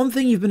 The one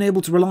thing you've been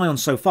able to rely on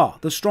so far,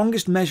 the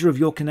strongest measure of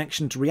your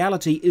connection to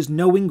reality, is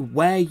knowing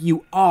where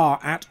you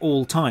are at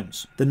all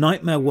times. The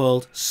nightmare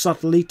world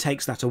subtly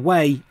takes that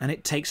away, and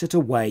it takes it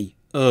away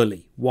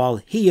early, while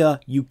here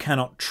you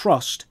cannot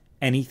trust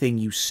anything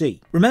you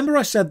see. Remember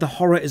I said the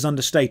horror is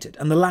understated,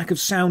 and the lack of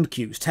sound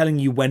cues telling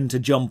you when to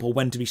jump or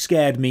when to be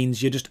scared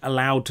means you're just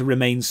allowed to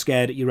remain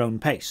scared at your own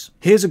pace.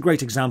 Here's a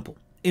great example.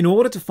 In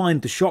order to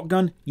find the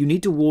shotgun, you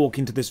need to walk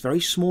into this very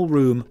small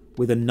room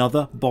with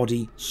another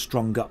body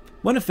strung up.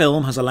 When a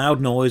film has a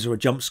loud noise or a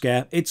jump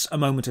scare, it's a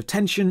moment of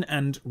tension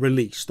and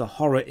release. The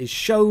horror is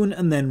shown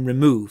and then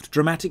removed.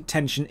 Dramatic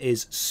tension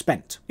is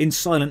spent. In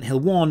Silent Hill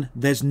 1,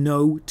 there's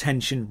no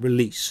tension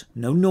release.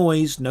 No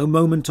noise, no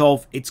moment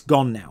of, it's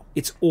gone now.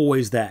 It's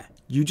always there.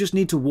 You just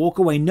need to walk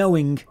away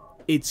knowing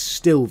it's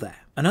still there.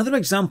 Another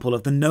example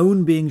of the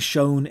known being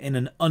shown in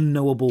an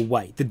unknowable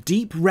way. The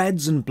deep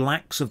reds and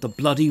blacks of the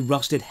bloody,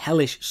 rusted,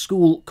 hellish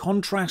school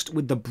contrast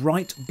with the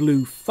bright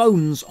blue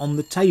phones on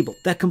the table.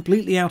 They're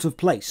completely out of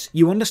place.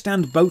 You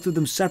understand both of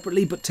them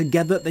separately, but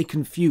together they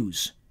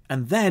confuse.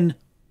 And then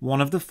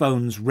one of the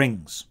phones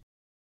rings.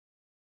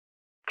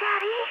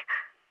 Daddy,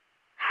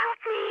 help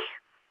me.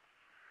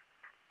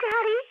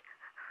 Daddy,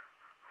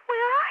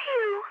 where are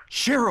you?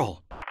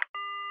 Cheryl!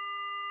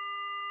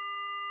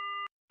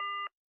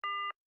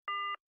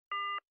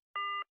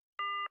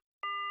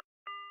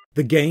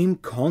 The game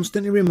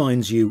constantly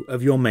reminds you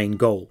of your main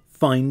goal,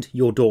 find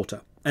your daughter.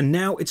 And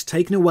now it's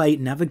taken away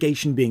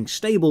navigation being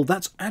stable.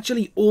 That's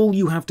actually all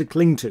you have to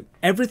cling to.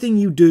 Everything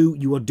you do,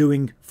 you are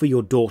doing for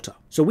your daughter.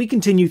 So we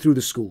continue through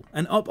the school,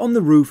 and up on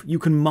the roof you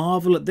can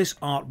marvel at this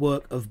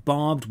artwork of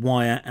barbed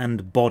wire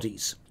and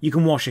bodies. You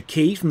can wash a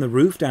key from the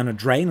roof down a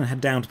drain and head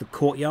down to the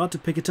courtyard to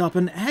pick it up,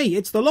 and hey,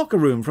 it's the locker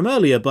room from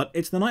earlier, but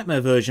it's the nightmare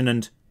version,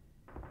 and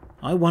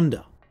I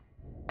wonder.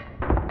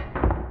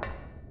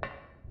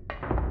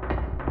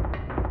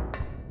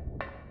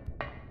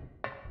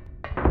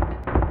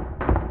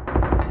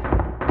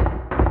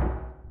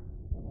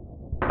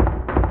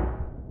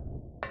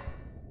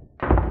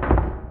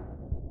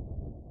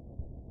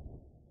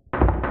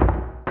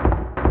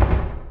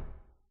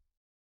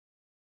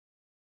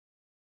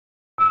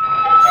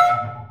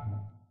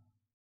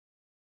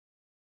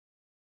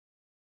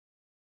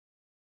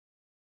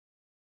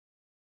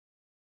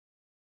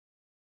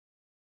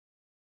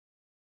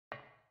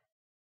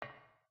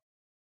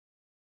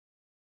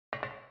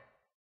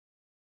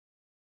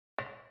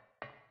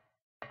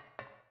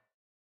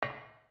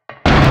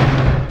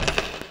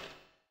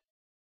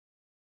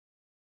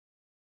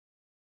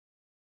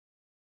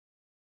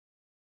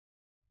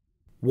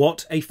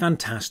 What a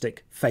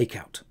fantastic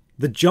fake-out.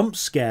 The jump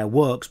scare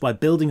works by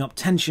building up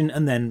tension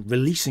and then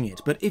releasing it,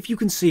 but if you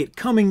can see it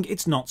coming,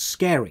 it's not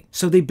scary.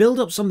 So they build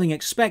up something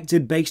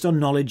expected based on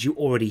knowledge you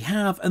already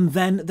have, and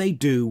then they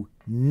do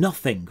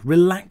nothing,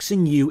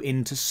 relaxing you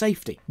into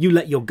safety. You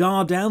let your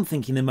guard down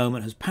thinking the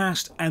moment has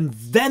passed, and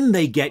then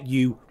they get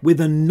you with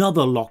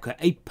another locker,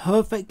 a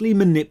perfectly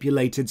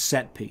manipulated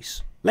set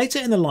piece. Later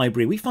in the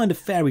library, we find a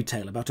fairy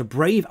tale about a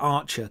brave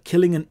archer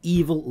killing an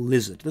evil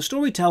lizard. The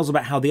story tells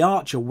about how the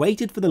archer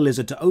waited for the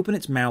lizard to open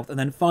its mouth and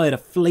then fired a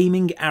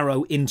flaming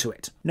arrow into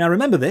it. Now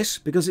remember this,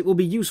 because it will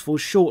be useful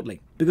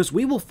shortly. because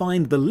we will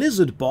find the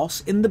lizard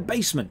boss in the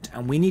basement,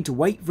 and we need to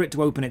wait for it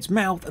to open its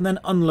mouth and then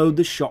unload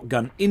the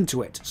shotgun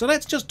into it. So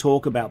let's just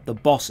talk about the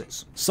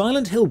bosses.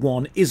 Silent Hill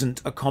 1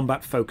 isn't a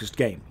combat-focused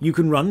game. You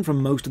can run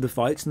from most of the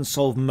fights and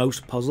solve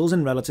most puzzles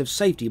in relative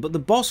safety, but the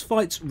boss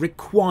fights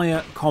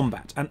require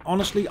combat, and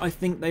honestly I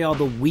think they are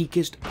the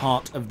weakest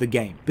part of the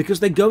game,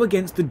 because they go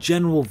against the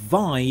general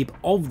vibe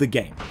of the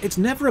game. It's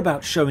never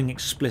about showing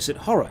explicit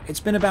horror, it's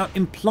been about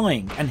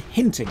implying and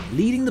hinting,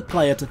 leading the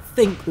player to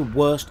think the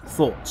worst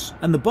thoughts.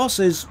 And the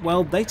bosses,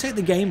 well, they take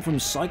the game from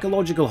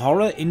psychological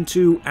horror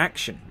into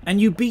action.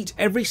 And you beat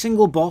every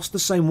single boss the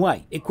same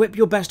way. Equip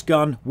your best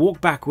gun,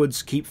 walk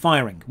backwards, keep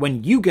firing.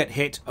 When you get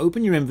hit,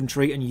 open your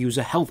inventory and use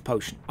a health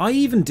potion. I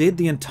even did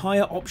the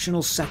entire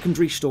optional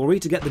secondary story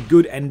to get the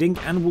good ending,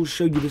 and will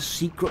show you the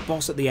secret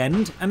boss at the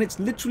end, and it's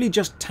literally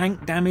just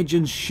tank damage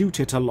and shoot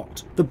it a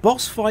lot. The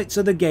boss fights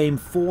are the game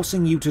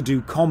forcing you to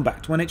do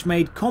combat, when it's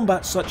made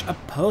combat such a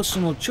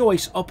personal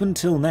choice up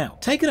until now.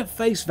 Taken at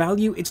face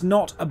value, it's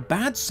not a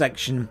bad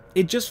section,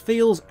 it just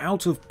feels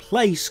out of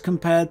place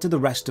compared to the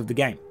rest of the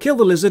game. Kill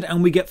the lizard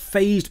and we get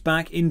phased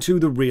back into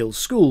the real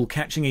school,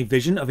 catching a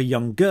vision of a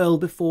young girl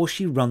before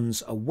she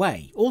runs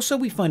away. Also,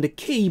 we find a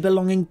key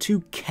belonging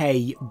to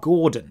Kay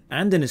Gordon.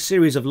 And in a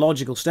series of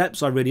logical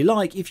steps I really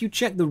like, if you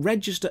check the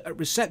register at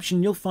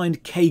reception, you'll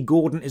find Kay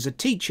Gordon is a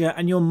teacher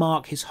and you'll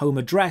mark his home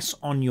address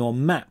on your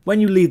map. When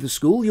you leave the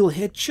school, you'll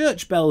hear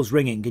church bells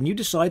ringing and you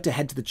decide to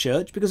head to the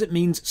church because it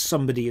means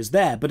somebody is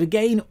there. But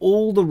again,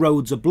 all the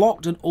roads are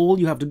blocked and all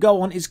you have to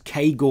go on is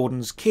Kay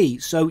Gordon's key,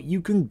 so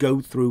you can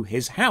go through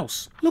his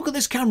house. Look at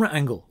this camera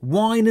angle.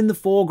 Wine in the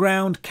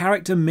foreground,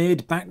 character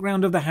mid,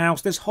 background of the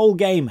house. This whole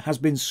game has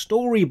been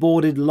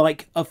storyboarded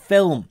like a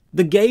film.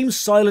 The game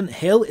Silent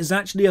Hill is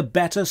actually a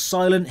better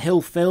Silent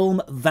Hill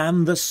film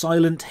than the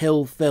Silent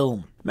Hill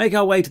film. Make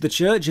our way to the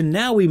church and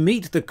now we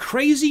meet the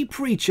crazy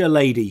preacher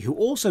lady, who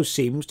also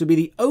seems to be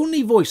the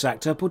only voice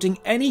actor putting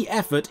any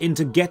effort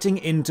into getting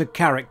into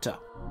character.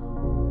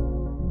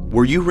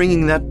 Were you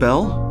ringing that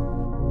bell?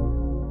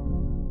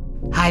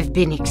 I've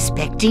been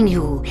expecting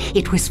you.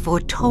 It was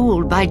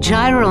foretold by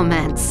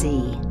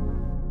gyromancy.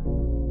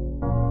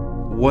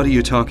 What are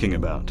you talking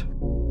about?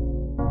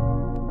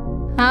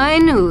 I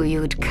knew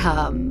you'd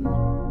come.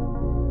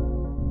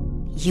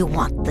 You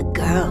want the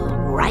girl,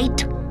 right?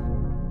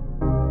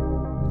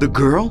 The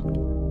girl?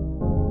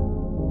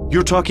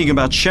 You're talking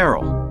about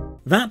Cheryl.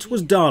 That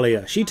was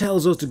Dhalia. She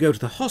tells us to go to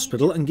the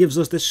hospital and gives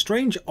us this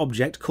strange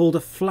object called a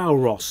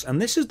flauros,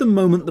 and this is the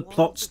moment the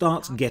plot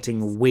starts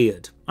getting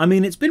weird. I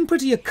mean, it's been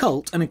pretty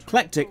occult and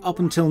eclectic up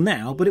until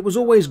now, but it was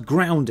always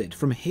grounded.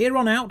 From here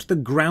on out, the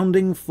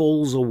grounding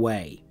falls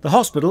away. The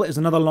hospital is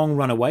another long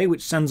runaway,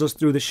 which sends us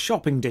through the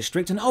shopping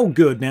district, and oh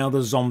good, now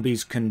the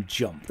zombies can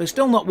jump. They're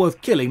still not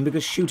worth killing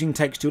because shooting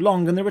takes too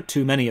long and there are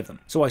too many of them.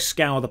 So I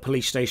scour the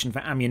police station for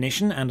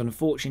ammunition, and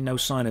unfortunately no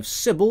sign of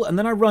Sybil, and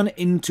then I run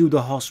into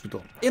the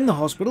hospital. In the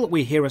hospital,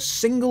 we hear a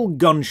single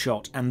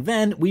gunshot, and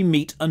then we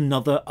meet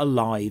another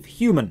alive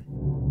human.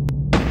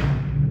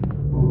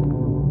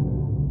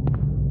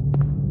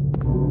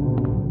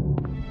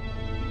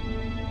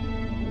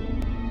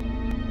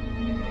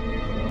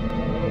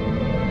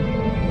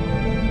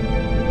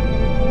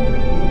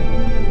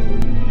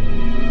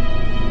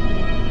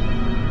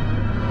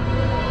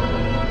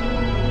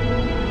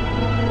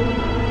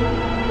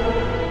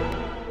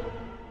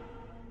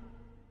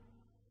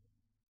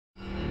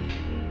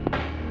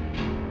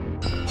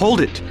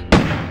 Hold it!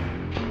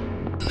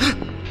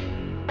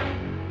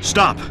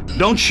 Stop!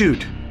 Don't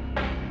shoot!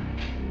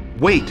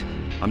 Wait!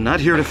 I'm not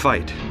here to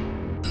fight.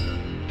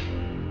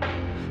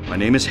 My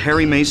name is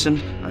Harry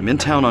Mason. I'm in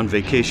town on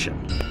vacation.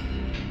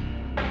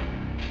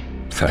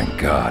 Thank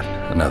God,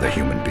 another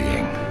human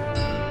being.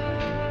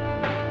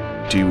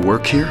 Do you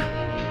work here?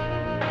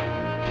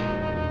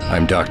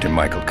 I'm Dr.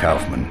 Michael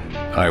Kaufman.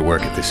 I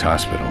work at this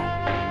hospital.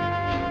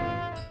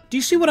 Do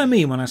you see what I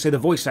mean when I say the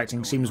voice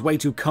acting seems way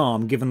too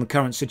calm given the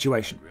current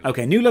situation?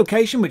 Okay, new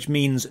location, which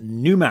means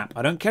new map.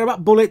 I don't care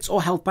about bullets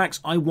or health packs,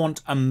 I want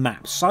a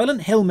map.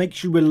 Silent Hill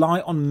makes you rely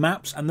on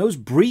maps, and those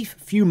brief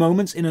few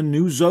moments in a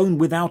new zone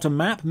without a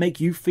map make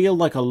you feel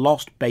like a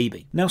lost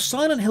baby. Now,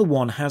 Silent Hill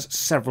 1 has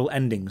several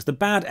endings. The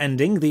bad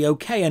ending, the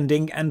okay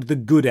ending, and the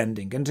good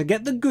ending. And to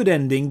get the good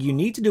ending, you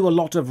need to do a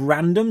lot of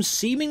random,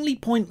 seemingly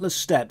pointless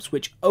steps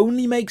which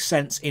only make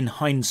sense in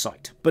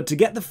hindsight. But to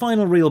get the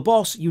final real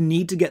boss, you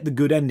need to get the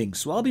good ending.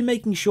 So I'll be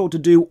making sure to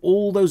do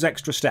all those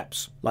extra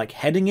steps, like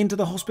heading into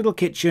the hospital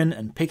kitchen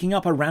and picking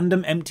up a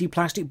random empty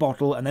plastic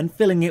bottle and then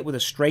filling it with a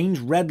strange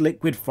red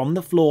liquid from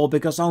the floor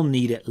because I'll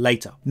need it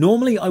later.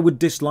 Normally I would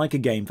dislike a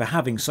game for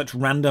having such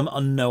random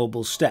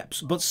unknowable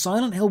steps, but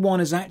Silent Hill 1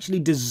 is actually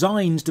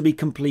designed to be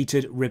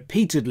completed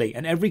repeatedly,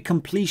 and every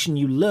completion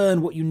you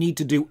learn what you need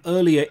to do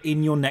earlier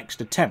in your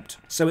next attempt.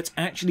 So it's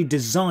actually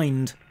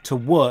designed to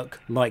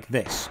work like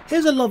this.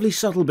 Here's a lovely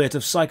subtle bit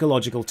of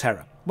psychological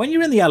terror. When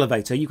you're in the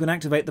elevator, you can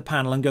activate the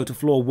panel and go to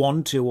floor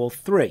 1, 2 or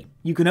 3.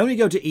 You can only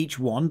go to each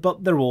one,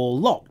 but they're all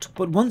locked.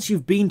 But once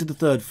you've been to the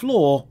 3rd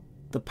floor,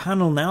 the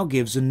panel now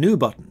gives a new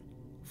button,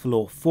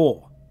 floor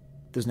 4.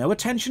 There's no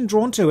attention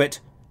drawn to it,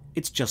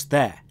 It's just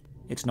there.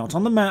 It's not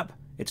on the map,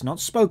 it's not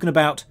spoken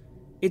about,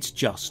 it's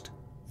just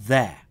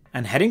there.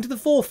 And heading to the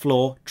 4th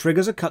floor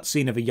triggers a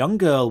cutscene of a young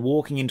girl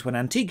walking into an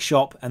antique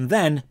shop, and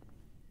then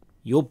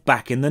you're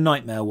back in the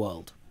nightmare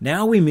world.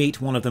 Now we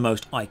meet one of the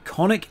most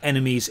iconic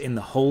enemies in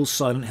the whole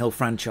Silent Hill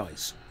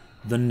franchise,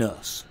 the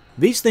nurse.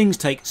 These things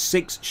take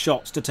 6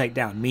 shots to take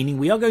down, meaning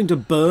we are going to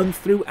burn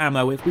through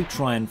ammo if we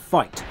try and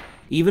fight.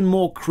 Even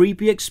more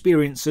creepy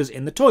experiences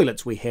in the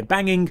toilets. We hear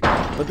banging,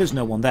 but there's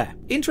no one there.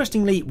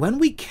 Interestingly, when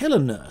we kill a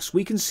nurse,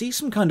 we can see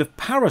some kind of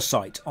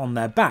parasite on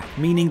their back,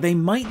 meaning they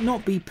might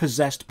not be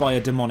possessed by a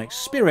demonic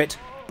spirit,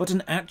 but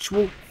an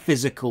actual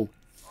physical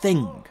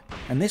thing.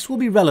 And this will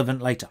be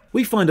relevant later.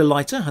 We find a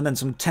lighter and then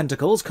some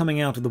tentacles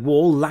coming out of the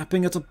wall,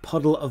 lapping at a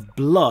puddle of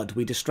blood.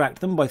 We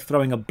distract them by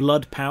throwing a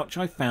blood pouch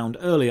I found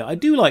earlier. I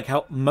do like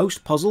how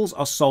most puzzles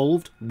are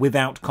solved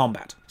without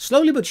combat.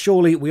 Slowly but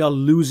surely, we are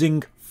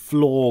losing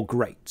floor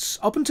grates.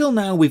 Up until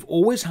now, we've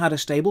always had a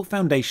stable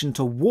foundation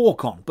to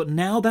walk on, but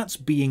now that's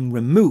being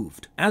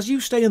removed. As you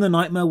stay in the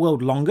nightmare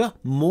world longer,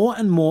 more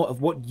and more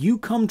of what you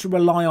come to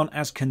rely on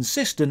as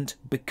consistent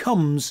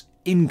becomes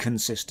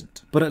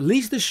inconsistent. But at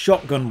least the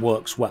shotgun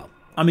works well.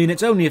 I mean,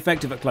 it's only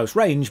effective at close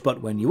range,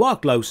 but when you are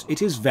close,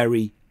 it is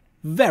very,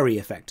 very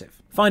effective.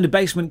 Find a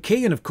basement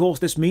key, and of course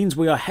this means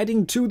we are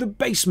heading to the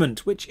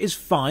basement, which is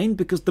fine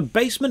because the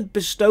basement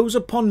bestows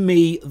upon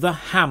me the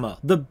hammer,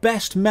 the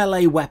best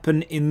melee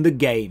weapon in the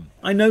game.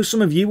 I know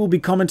some of you will be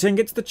commenting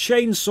it's the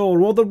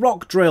chainsaw or the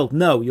rock drill.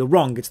 No, you're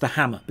wrong, it's the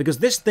hammer, because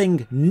this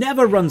thing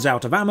never runs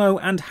out of ammo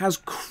and has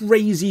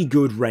crazy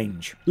good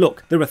range.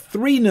 Look, there are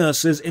 3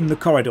 nurses in the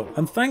corridor,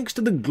 and thanks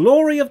to the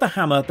glory of the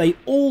hammer, they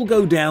all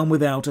go down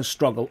without a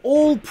struggle.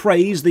 All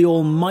praise the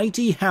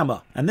almighty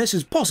hammer. And this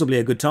is possibly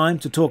a good time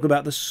to talk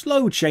about the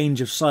slow change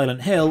of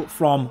Silent Hill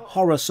from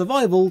horror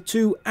survival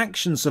to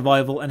action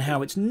survival and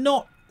how it's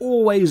not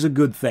always a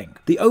good thing.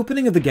 The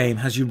opening of the game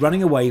has you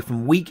running away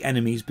from weak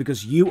enemies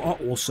because you are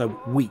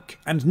also weak.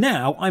 And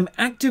now I'm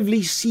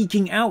actively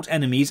seeking out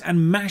enemies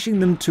and mashing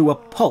them to a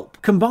pulp,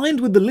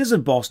 combined with the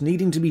lizard boss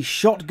needing to be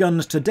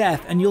shotgunned to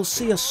death, and you'll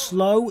see a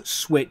slow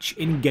switch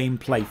in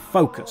gameplay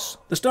focus.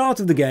 The start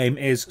of the game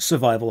is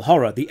survival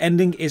horror. The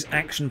ending is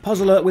action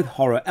puzzler with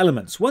horror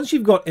elements. Once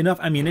you've got enough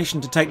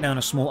ammunition to take down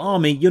a small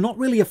army, you're not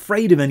really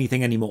afraid of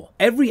anything anymore.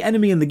 Every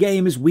enemy in the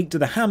game is weak to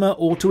the hammer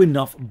or to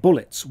enough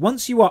bullets.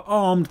 Once you are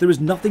armed, there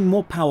is nothing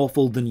more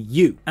powerful than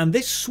you. And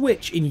this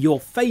switch in your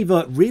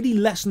favour really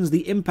lessens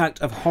the impact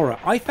of horror.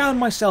 I found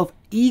myself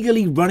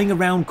eagerly running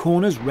around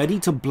corners ready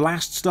to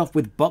blast stuff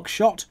with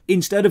buckshot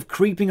instead of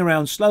creeping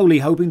around slowly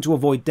hoping to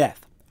avoid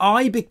death.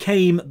 I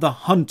became the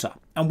hunter.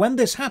 And when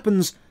this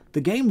happens,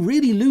 the game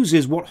really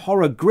loses what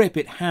horror grip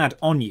it had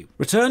on you.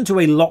 Return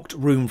to a locked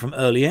room from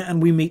earlier and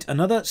we meet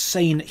another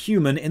sane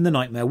human in the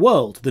nightmare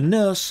world, the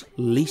nurse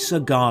Lisa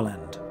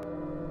Garland.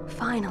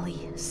 Finally,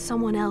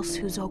 someone else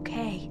who's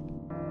okay.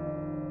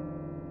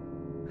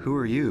 Who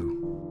are you?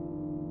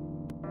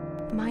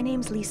 My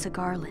name's Lisa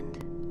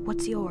Garland.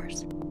 What's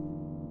yours?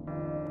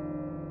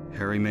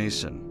 Harry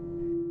Mason.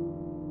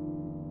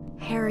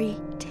 Harry,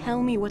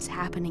 tell me what's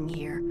happening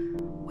here.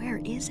 Where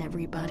is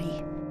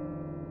everybody?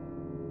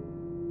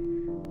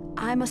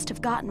 I must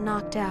have gotten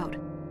knocked out.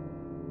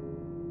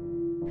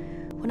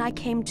 When I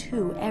came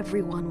to,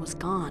 everyone was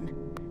gone.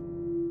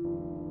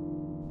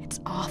 It's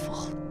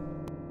awful.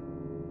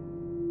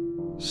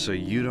 So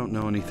you don't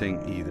know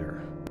anything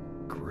either.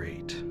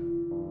 Great.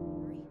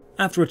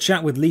 After a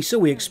chat with Lisa,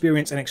 we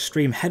experience an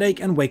extreme headache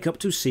and wake up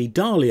to see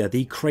Dhalia,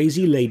 the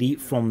crazy lady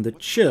from the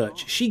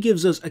church. She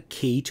gives us a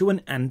key to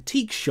an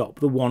antique shop,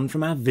 the one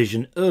from our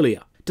vision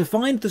earlier. To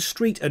find the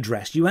street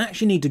address, you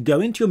actually need to go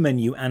into your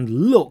menu and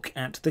look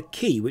at the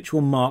key, which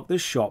will mark the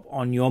shop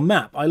on your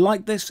map. I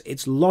like this,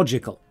 it's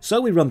logical. So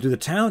we run through the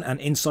town,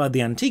 and inside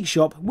the antique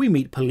shop, we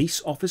meet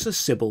Police Officer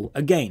Sybil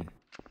again.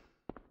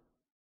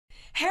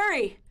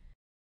 Harry!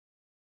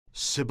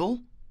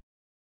 Sybil?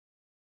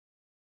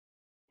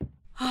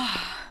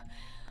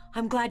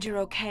 I'm glad you're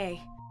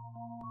okay.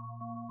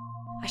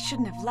 I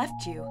shouldn't have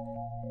left you.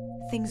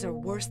 Things are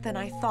worse than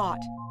I thought.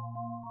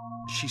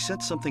 She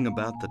said something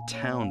about the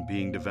town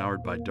being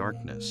devoured by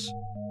darkness.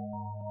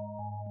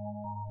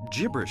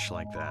 Gibberish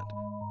like that.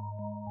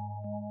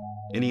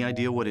 Any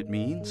idea what it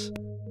means?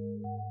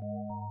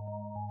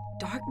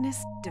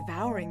 Darkness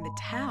devouring the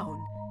town.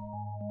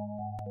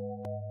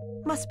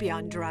 Must be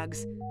on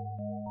drugs.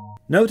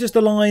 Notice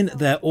the line,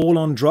 "They're all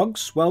on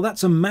drugs"? Well,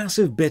 that's a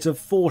massive bit of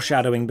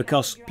foreshadowing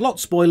because, plot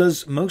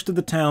spoilers, most of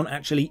the town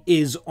actually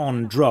is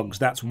on drugs.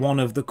 That's one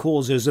of the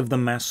causes of the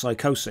mass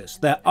psychosis.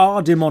 There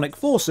are demonic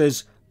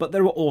forces, but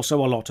there are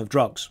also a lot of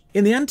drugs.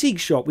 In the antique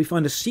shop, we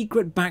find a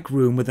secret back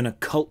room with an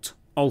occult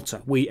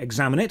altar. We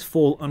examine it,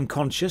 fall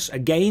unconscious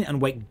again,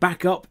 and wake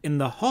back up in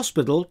the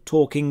hospital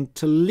talking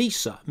to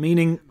Lisa.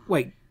 Meaning,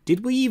 wait,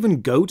 did we even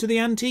go to the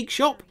antique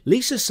shop?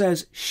 Lisa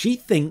says she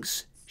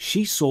thinks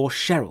she saw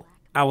Cheryl,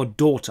 our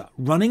daughter,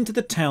 running to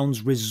the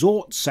town's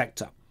resort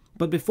sector.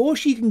 But before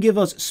she can give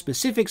us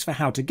specifics for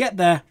how to get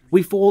there,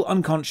 we fall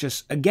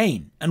unconscious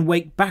again and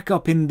wake back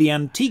up in the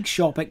antique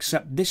shop,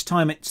 except this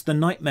time it's the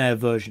nightmare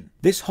version.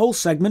 This whole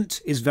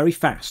segment is very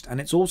fast, and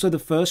it's also the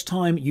first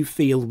time you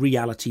feel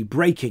reality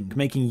breaking,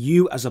 making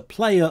you as a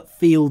player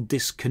feel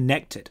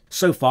disconnected.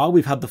 So far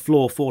we've had the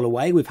floor fall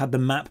away, we've had the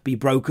map be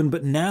broken,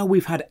 but now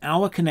we've had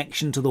our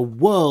connection to the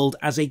world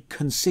as a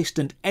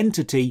consistent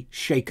entity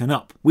shaken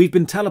up. We've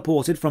been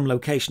teleported from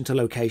location to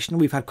location,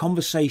 we've had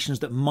conversations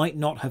that might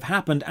not have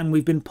happened, and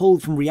we've been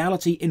pulled from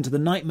reality into the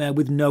nightmare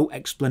with no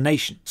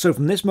explanation. So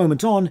from this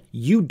moment on,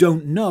 you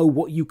don't know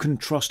what you can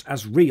trust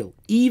as real,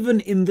 even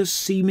in the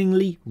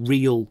seemingly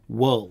real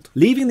world.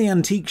 Leaving the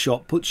antique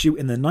shop puts you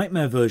in the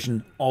nightmare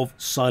version of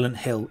Silent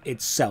Hill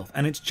itself,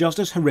 and it's just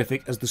as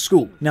horrific as the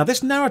school. Now,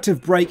 this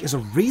narrative break is a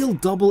real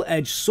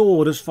double-edged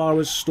sword as far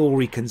as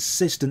story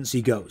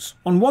consistency goes.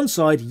 On one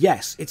side,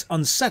 yes, it's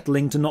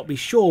unsettling to not be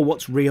sure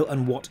what's real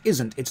and what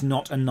isn't. It's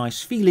not a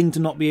nice feeling to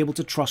not be able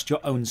to trust your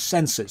own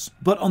senses.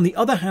 But on the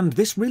other hand,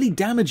 this really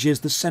damages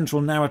the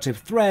central narrative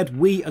thread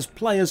we as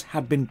players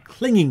had been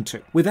clinging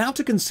to. Without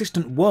a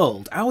consistent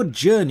world, our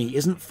journey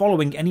isn't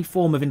following any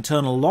form of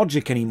internal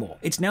logic anymore.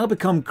 It's now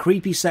become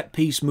creepy set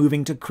piece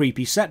moving to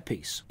creepy set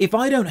piece. If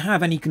I don't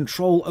have any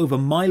control over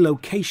my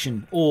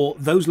location, or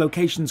those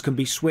locations can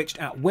be switched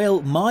at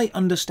will, my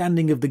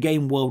understanding of the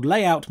game world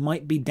layout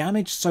might be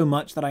damaged so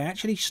much that I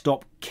actually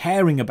stop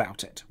caring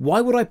about it. Why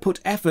would I put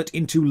effort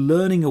into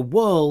learning a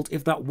world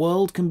if that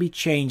world can be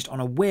changed on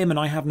a whim and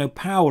I have no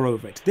power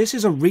over it? This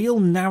is a real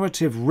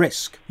narrative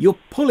risk. You're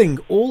pulling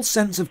all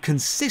sense of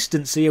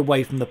consistency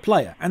away from the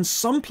player, and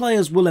some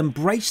players will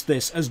embrace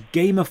this as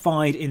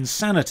gamified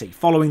insanity,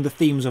 following the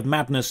themes of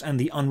madness and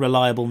the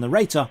unreliable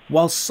narrator,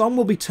 while some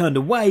will be turned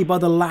away by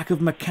the lack of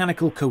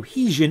mechanical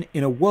cohesion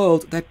in a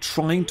world they're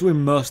trying to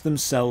immerse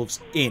themselves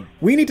in.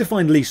 We need to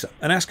find Lisa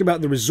and ask about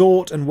the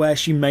resort and where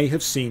she may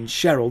have seen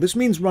Cheryl. This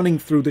means running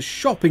through the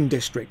shopping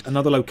district,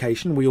 another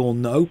location we all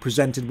know,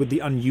 presented with the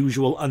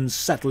unusual,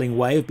 unsettling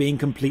way of being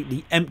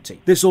completely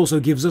empty. This also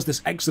gives us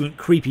this excellent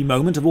creepy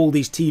moment of all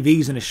these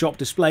TVs in a shop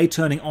display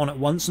turning on at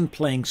once and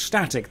playing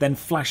static, then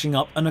flashing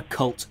up an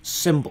occult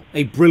symbol.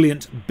 A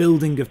brilliant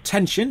building of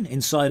tension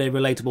inside a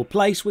relatable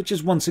place, which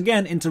is once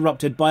again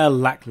interrupted by a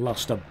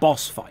lackluster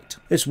boss fight.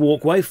 This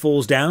walkway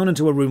falls down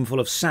into a room full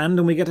of sand,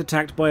 and we get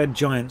attacked by a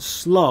giant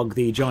slug.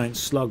 The giant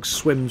slug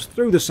swims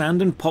through the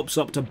sand and pops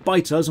up to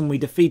bite us, and we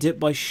defeat it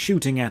by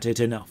shooting at it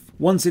enough.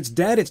 Once it's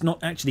dead, it's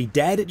not actually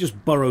dead, it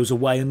just burrows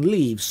away and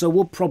leaves, so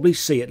we'll probably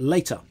see it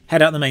later.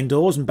 Head out the main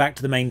doors and back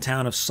to the main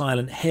town of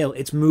Silent Hill.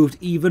 It's moved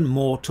even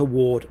more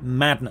toward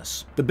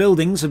madness. The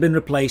buildings have been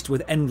replaced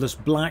with endless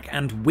black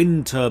and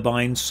wind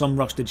turbines, some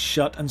rusted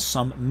shut and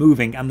some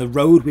moving, and the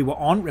road we were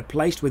on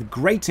replaced with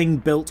grating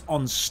built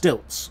on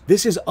stilts.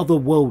 This is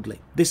otherworldly.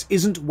 This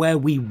isn't where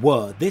we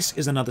were. This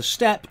is another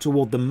step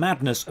toward the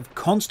madness of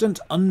constant,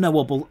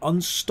 unknowable,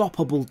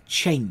 unstoppable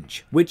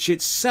change, which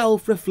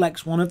itself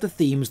reflects one of the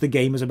themes the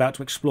game is about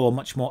to explore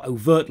much more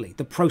overtly,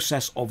 the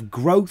process of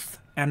growth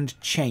and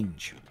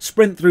change.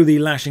 Sprint through the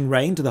lashing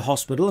rain to the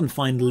hospital and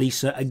find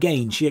Lisa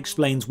again. She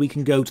explains we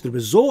can go to the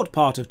resort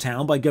part of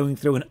town by going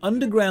through an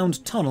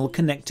underground tunnel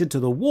connected to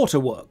the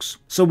waterworks.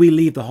 So we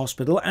leave the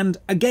hospital, and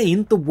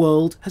again the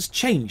world has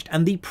changed,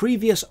 and the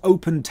previous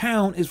open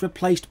town is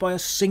replaced by a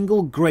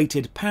single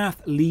grated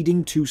path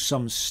leading to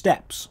some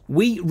steps.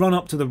 We run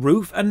up to the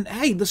roof, and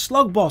hey, the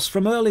slug boss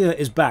from earlier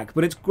is back,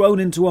 but it's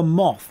grown into a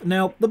moth.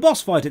 Now, the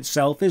boss fight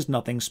itself is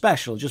nothing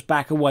special, just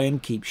back away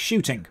and keep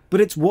shooting. But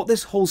it's what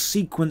this whole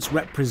sequence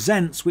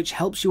represents which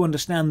helps you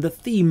understand the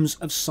themes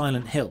of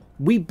Silent Hill.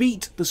 We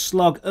beat the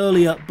slug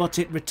earlier, but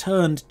it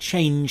returned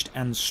changed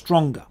and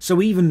stronger.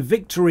 So even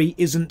victory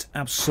isn't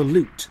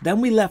absolute. Then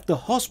we left the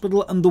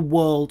hospital and the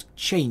world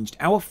changed.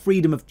 Our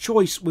freedom of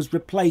choice was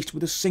replaced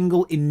with a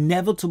single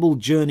inevitable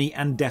journey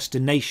and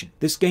destination.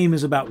 This game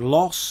is about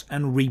loss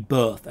and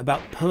rebirth,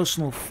 about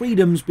personal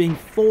freedoms being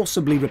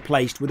forcibly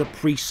replaced with a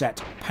preset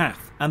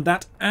path. And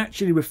that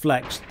actually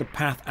reflects the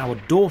path our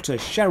daughter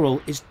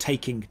Cheryl is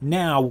taking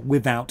now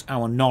without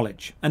our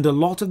knowledge. And a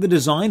lot of the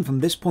design from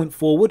this point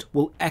forward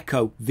will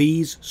echo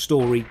these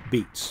story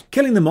beats.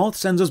 Killing the moth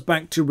sends us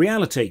back to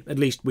reality, at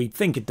least we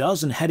think it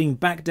does, and heading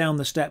back down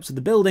the steps of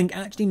the building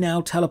actually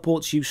now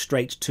teleports you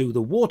straight to the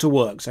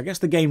waterworks. I guess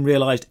the game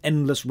realised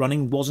endless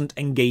running wasn't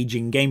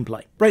engaging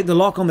gameplay. Break the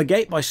lock on the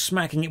gate by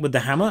smacking it with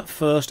the hammer,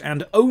 first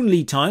and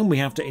only time we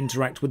have to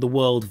interact with the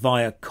world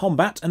via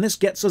combat, and this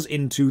gets us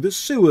into the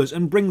sewers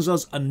and brings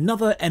us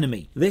another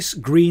enemy, this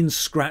green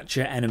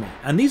scratcher enemy.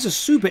 And these are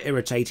super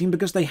irritating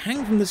because they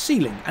hang from the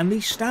ceiling and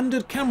the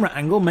standard camera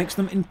angle makes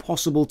them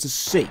impossible to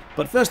see.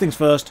 But first things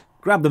first,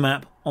 grab the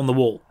map on the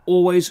wall.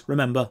 always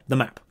remember the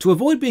map. To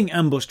avoid being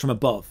ambushed from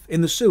above,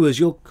 in the sewers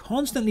you'll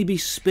constantly be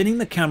spinning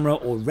the camera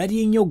or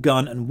readying your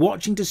gun and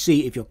watching to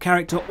see if your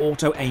character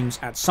auto-aims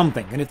at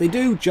something, and if they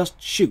do,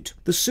 just shoot.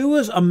 The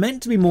sewers are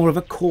meant to be more of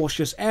a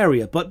cautious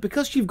area, but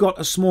because you've got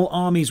a small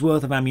army's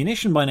worth of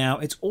ammunition by now,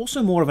 it's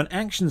also more of an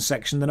action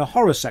section than a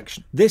horror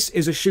section. This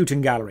is a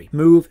shooting gallery.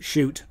 Move,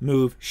 shoot,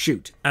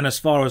 shoot. And as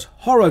far as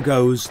horror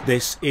goes,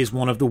 this is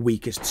one of the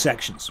weakest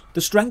sections.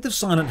 The strength of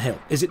Silent Hill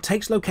is it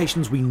takes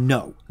locations we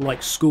know,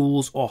 like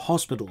schools or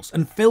hospitals,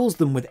 and fills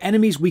them with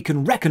enemies we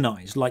can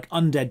recognise, like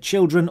undead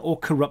children or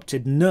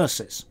corrupted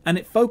nurses. And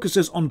it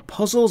focuses on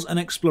puzzles and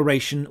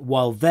exploration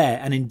while there,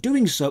 and in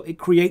doing so it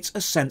creates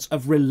a sense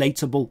of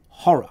relatable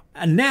horror.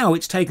 And now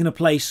it's taken a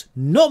place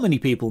not many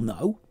people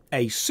know,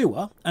 a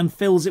sewer, and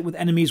fills it with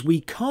enemies we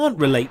can't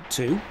relate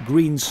to,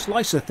 green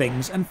slicer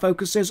things, and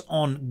focuses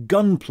on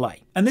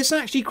gunplay. And this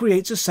actually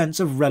creates a sense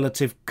of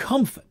relative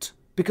comfort,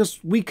 because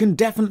we can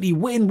definitely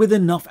win with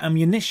enough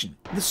ammunition.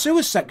 The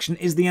sewer section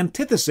is the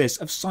antithesis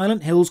of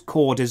Silent Hill's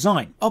core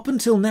design. Up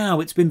until now,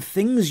 it's been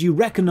things you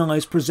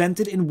recognise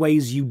presented in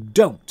ways you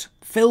don't,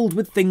 filled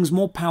with things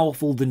more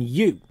powerful than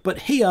you.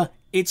 But here,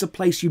 it's a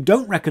place you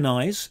don't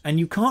recognise, and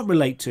you can't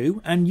relate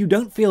to, and you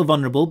don't feel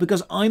vulnerable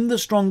because I'm the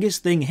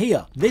strongest thing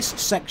here. This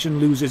section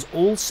loses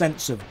all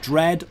sense of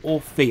dread or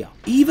fear.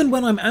 Even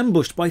when I'm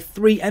ambushed by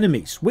 3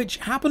 enemies, which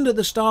happened at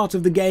the start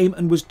of the game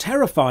and was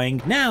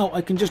terrifying, now I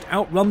can just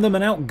outrun them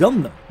and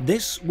outgun them.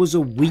 This was a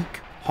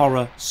weak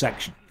horror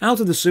section. Out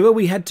of the sewer,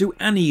 we head to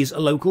Annie's, a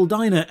local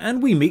diner,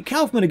 and we meet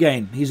Kaufman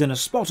again. He's in a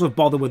spot of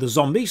bother with a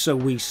zombie, so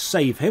we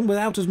save him.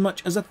 Without as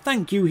much as a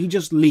thank you, he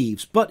just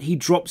leaves, but he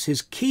drops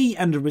his key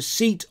and a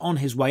receipt on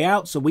his way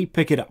out, so we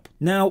pick it up.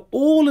 Now,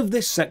 all of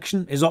this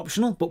section is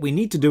optional, but we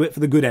need to do it for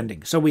the good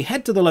ending. So we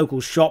head to the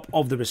local shop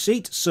of the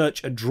receipt,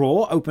 search a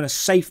drawer, open a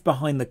safe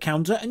behind the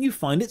counter, and you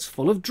find it's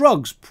full of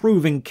drugs,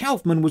 proving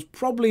Kaufman was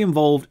probably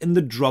involved in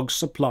the drug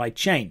supply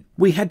chain.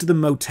 We head to the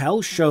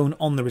motel shown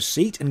on the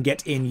receipt and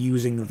get in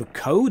using the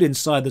code.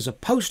 Inside there's a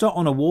poster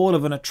on a wall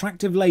of an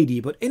attractive lady,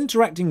 but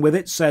interacting with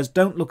it says,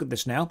 "Don't look at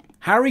this now.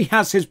 Harry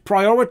has his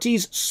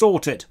priorities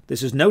sorted."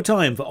 This is no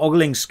time for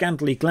ogling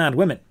scantily clad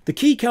women. The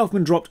key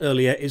Kaufman dropped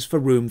earlier is for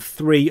room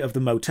 3 of the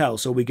motel,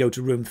 so we go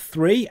to room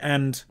 3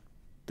 and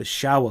the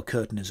shower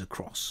curtain is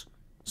across.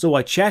 So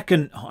I check,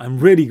 and I'm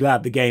really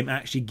glad the game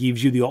actually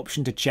gives you the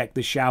option to check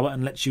the shower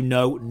and lets you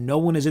know no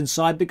one is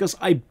inside, because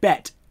I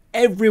bet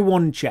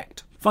everyone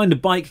checked. Find a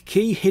bike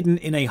key hidden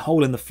in a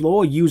hole in the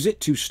floor, use it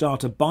to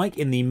start a bike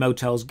in the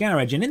motel's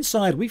garage, and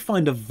inside we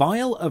find a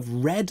vial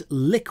of red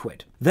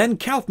liquid. Then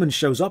Kaufman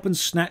shows up and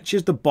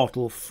snatches the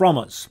bottle from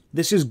us.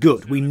 This is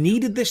good. We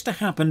needed this to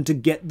happen to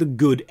get the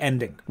good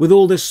ending. With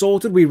all this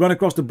sorted, we run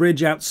across the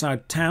bridge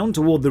outside town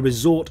toward the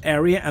resort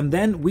area, and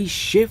then we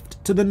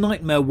shift to the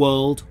nightmare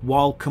world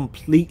while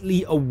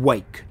completely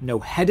awake. No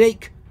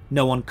headache,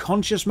 no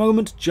unconscious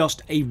moment,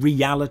 just a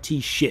reality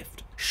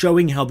shift,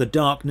 showing how the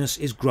darkness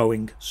is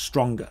growing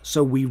stronger.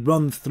 So we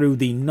run through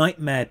the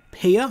nightmare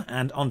pier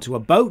and onto a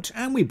boat,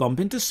 and we bump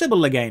into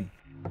Sybil again.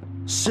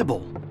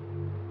 Sybil,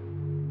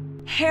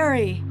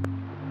 Harry!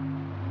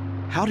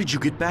 how did you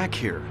get back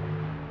here?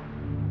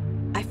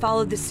 I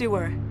followed the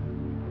sewer.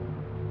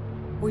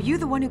 Were you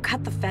the one who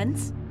cut the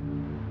fence?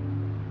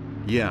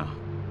 Yeah.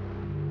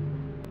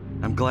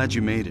 I'm glad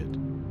you made it.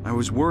 I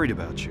was worried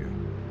about you.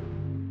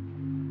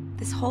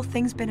 This whole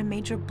thing's been a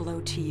major blow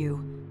to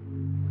you.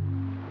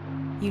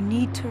 You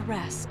need to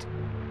rest.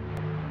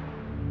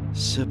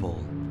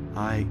 Sybil,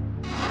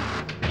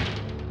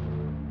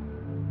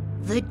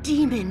 The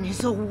demon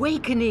is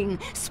awakening,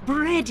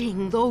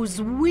 spreading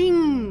those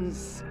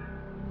wings.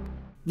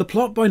 The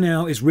plot by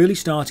now is really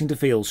starting to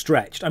feel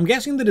stretched. I'm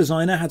guessing the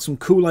designer had some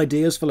cool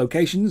ideas for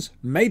locations,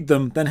 made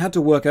them, then had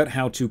to work out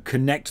how to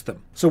connect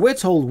them. So we're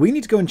told we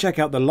need to go and check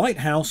out the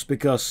lighthouse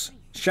because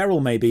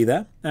Cheryl may be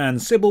there, and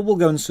Sybil will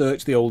go and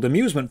search the old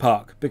amusement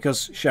park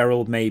because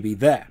Cheryl may be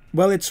there.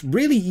 Well, it's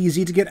really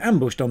easy to get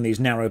ambushed on these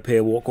narrow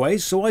pier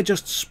walkways, so I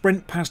just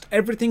sprint past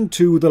everything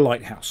to the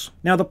lighthouse.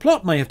 Now, the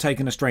plot may have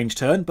taken a strange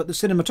turn, but the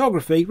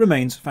cinematography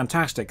remains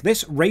fantastic.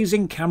 This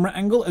raising camera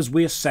angle as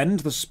we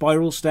ascend the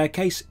spiral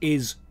staircase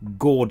is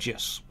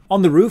gorgeous.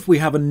 On the roof, we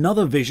have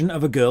another vision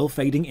of a girl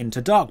fading into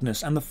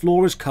darkness, and the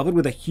floor is covered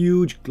with a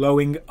huge,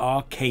 glowing,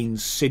 arcane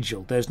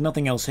sigil. There's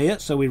nothing else here,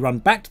 so we run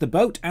back to the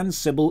boat, and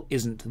Sybil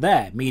isn't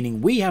there, meaning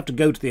we have to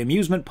go to the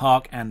amusement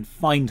park and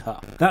find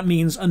her. That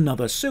means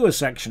another sewer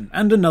section,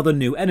 and another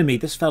new enemy,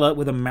 this fella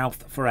with a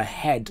mouth for a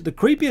head. The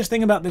creepiest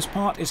thing about this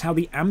part is how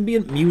the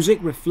ambient music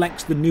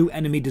reflects the new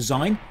enemy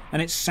design, and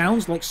it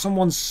sounds like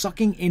someone's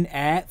sucking in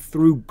air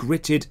through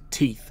gritted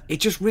teeth. It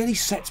just really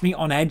sets me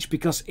on edge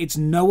because it's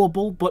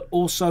knowable, but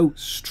also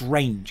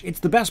strange. It's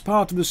the best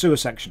part of the sewer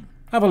section.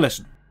 Have a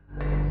listen.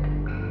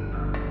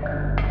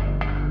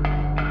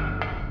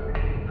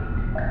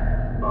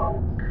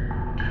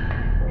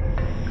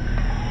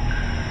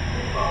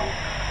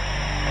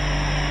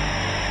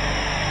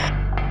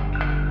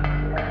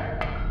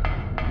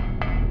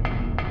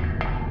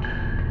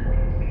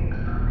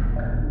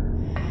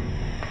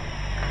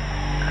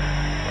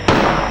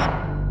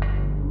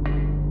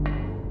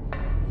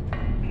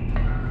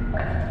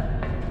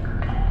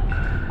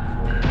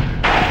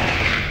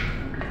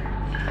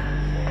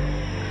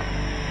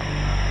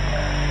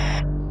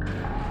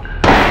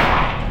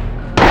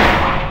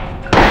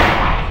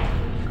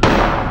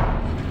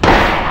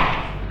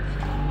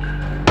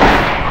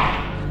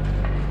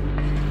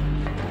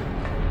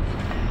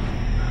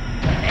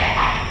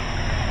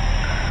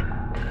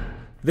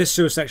 This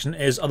sewer section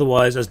is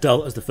otherwise as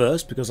dull as the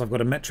first because I've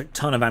got a metric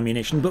ton of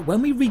ammunition, but when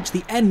we reach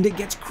the end it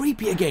gets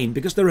creepy again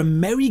because there are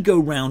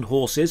merry-go-round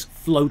horses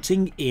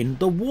floating in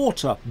the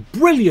water.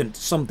 Brilliant!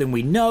 Something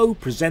we know,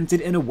 presented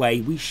in a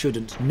way we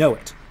shouldn't know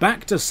it.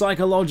 Back to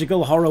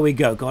psychological horror we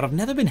go. God, I've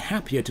never been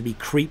happier to be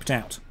creeped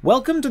out.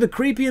 Welcome to the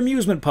Creepy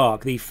Amusement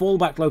Park, the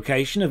fallback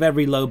location of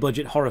every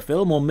low-budget horror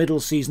film or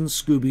middle-season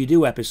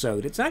Scooby-Doo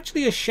episode. It's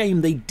actually a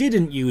shame they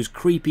didn't use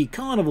creepy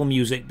carnival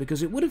music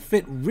because it would have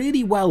fit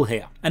really well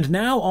here. And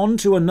now on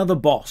to another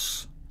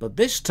boss. But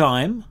this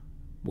time,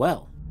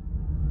 well...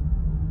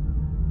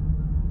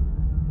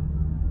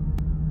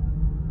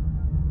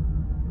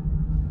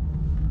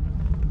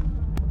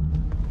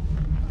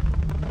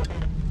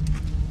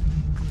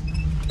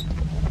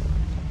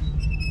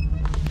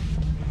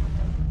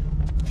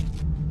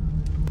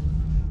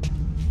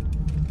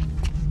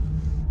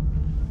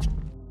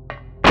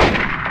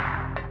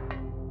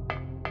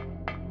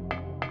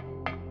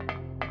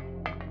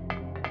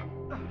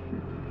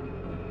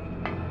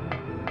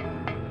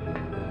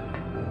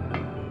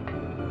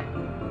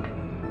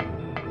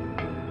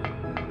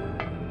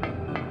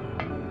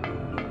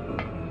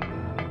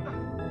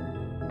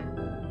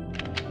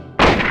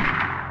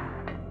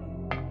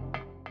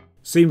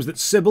 Seems that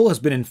Sybil has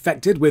been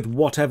infected with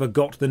whatever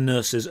got the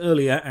nurses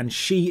earlier, and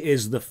she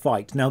is the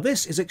fight. Now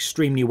this is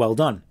extremely well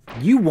done.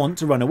 You want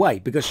to run away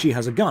because she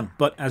has a gun,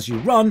 but as you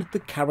run, the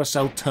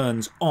carousel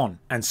turns on,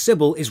 and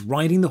Sybil is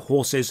riding the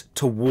horses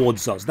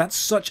towards us. That's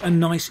such a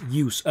nice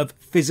use of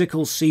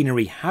physical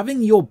scenery.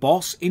 Having your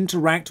boss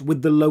interact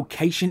with the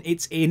location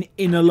it's in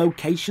a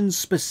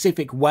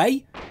location-specific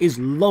way is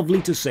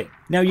lovely to see.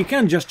 Now you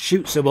can just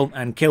shoot Sybil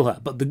and kill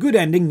her, but the good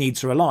ending needs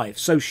her alive,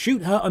 so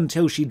shoot her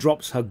until she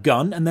drops her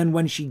gun, and then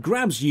when she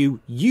grabs you,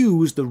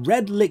 use the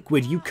red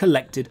liquid you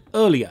collected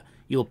earlier.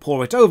 You'll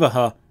pour it over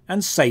her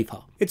and save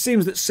her. It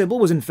seems that Sybil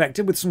was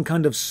infected with some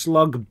kind of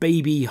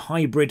slug-baby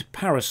hybrid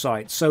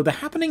parasite, so the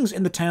happenings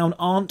in the town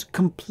aren't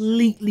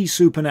completely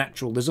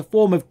supernatural. There's a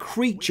form of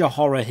creature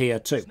horror here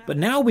too. But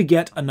now we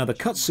get another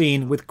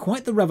cutscene with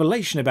quite the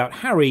revelation about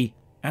Harry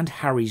and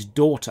Harry's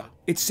daughter.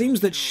 It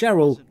seems that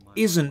Cheryl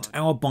isn't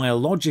our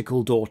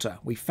biological daughter.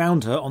 We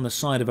found her on the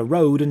side of a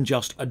road and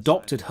just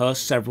adopted her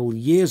several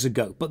years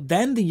ago. But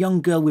then the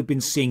young girl we've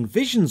been seeing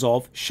visions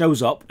of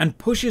shows up and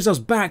pushes us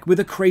back with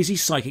a crazy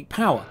psychic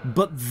power.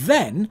 But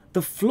then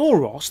the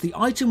Fluoros, the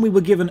item we were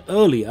given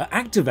earlier,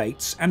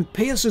 activates and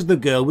pierces the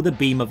girl with a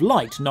beam of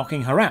light,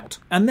 knocking her out.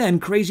 And then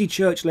crazy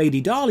church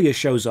lady Dhalia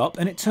shows up,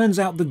 and it turns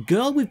out the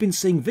girl we've been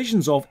seeing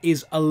visions of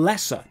is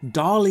Alessa,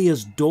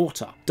 Dhalia's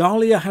daughter.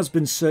 Dhalia has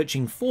been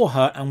searching for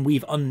her, and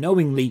we've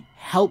unknowingly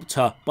helped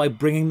her by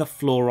bringing the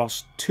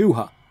Fluoros to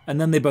her, and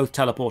then they both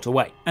teleport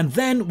away. And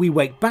then we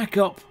wake back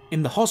up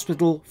in the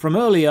hospital from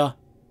earlier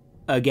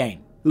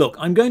again. Look,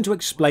 I'm going to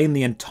explain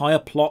the entire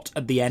plot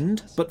at the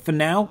end, but for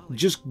now,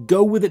 just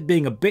go with it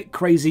being a bit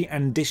crazy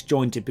and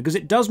disjointed, because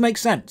it does make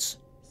sense.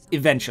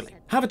 Eventually.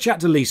 Have a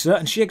chat to Lisa,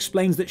 and she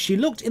explains that she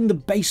looked in the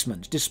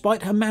basement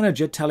despite her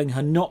manager telling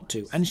her not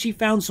to, and she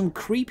found some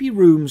creepy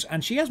rooms,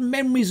 and she has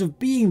memories of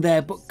being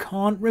there but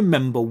can't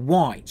remember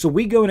why. So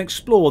we go and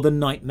explore the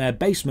nightmare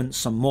basement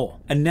some more.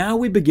 And now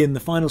we begin the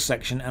final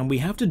section, and we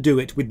have to do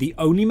it with the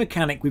only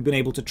mechanic we've been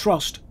able to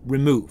trust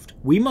removed.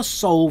 We must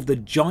solve the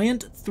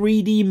giant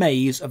 3D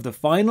maze of the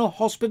final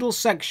hospital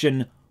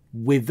section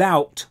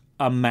without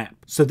a map.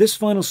 So this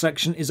final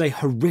section is a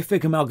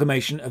horrific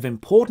amalgamation of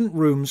important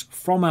rooms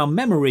from our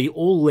memory,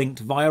 all linked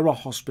via a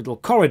hospital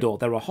corridor.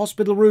 There are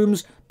hospital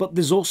rooms, but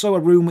there's also a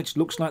room which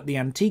looks like the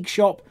antique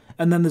shop,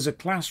 and then there's a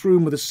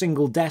classroom with a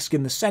single desk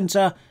in the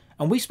centre,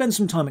 and we spend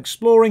some time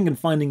exploring and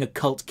finding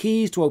occult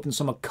keys to open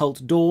some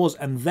occult doors,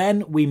 and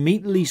then we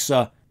meet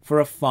Lisa for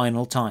a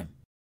final time.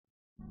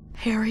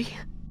 Harry,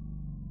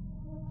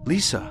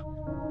 Lisa,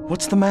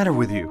 what's the matter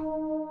with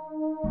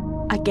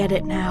you? I get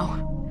it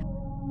now.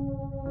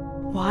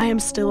 Why I'm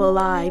still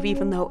alive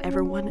even though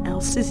everyone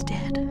else is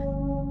dead.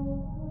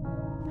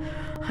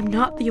 I'm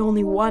not the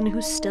only one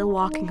who's still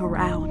walking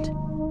around.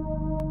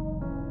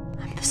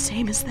 I'm the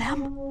same as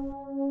them.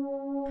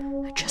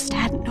 I just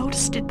hadn't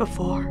noticed it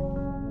before.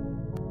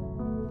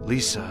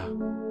 Lisa.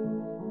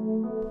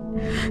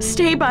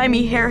 Stay by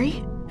me,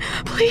 Harry.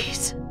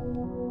 Please.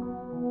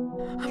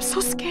 I'm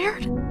so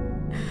scared.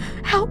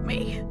 Help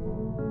me.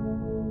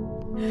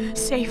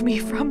 Save me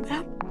from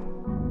them.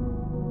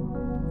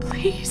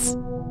 Please.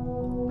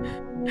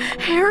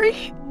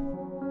 Harry?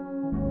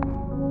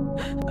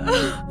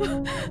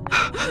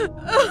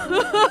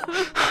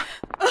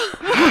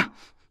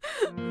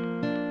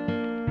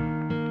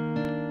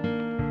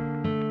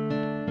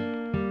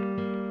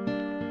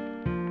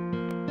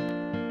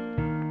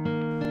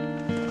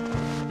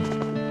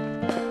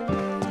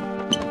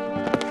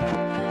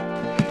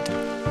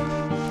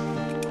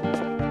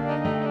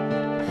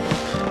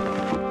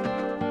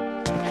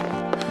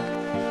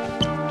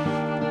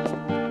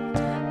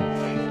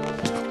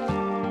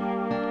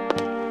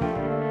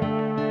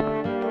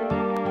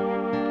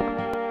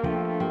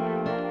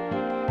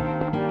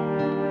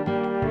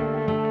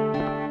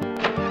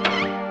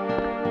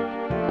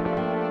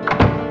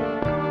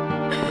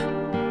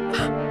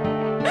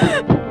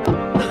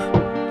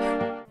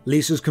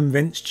 Lisa's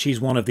convinced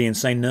she's one of the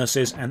insane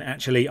nurses and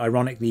actually,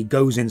 ironically,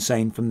 goes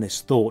insane from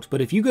this thought.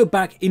 But if you go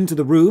back into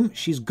the room,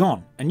 she's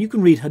gone. And you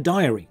can read her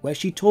diary, where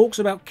she talks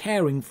about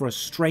caring for a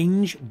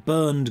strange,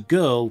 burned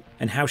girl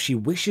and how she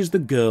wishes the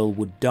girl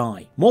would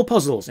die. More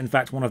puzzles. In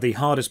fact, one of the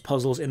hardest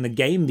puzzles in the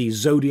game, the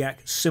Zodiac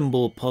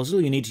symbol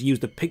puzzle. You need to use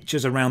the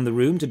pictures around the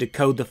room to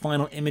decode the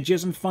final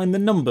images and find the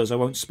numbers. I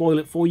won't spoil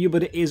it for you,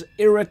 but it is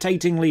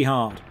irritatingly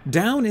hard.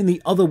 Down in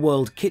the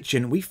Otherworld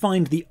kitchen, we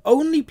find the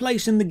only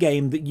place in the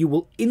game that you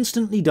will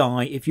instantly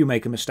die if you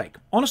make a mistake.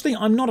 Honestly,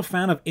 I'm not a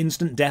fan of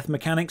instant death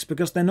mechanics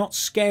because they're not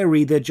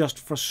scary, they're just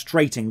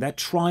frustrating. They're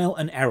trial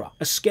and error.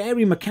 A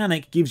scary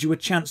mechanic gives you a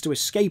chance to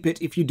escape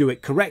it if you do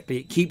it correctly.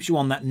 It keeps you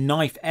on that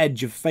knife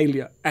edge of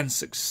failure and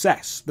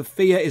success. The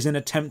fear is in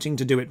attempting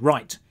to do it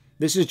right.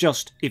 This is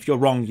just, if you're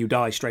wrong, you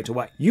die straight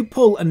away. You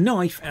pull a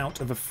knife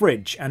out of a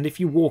fridge, and if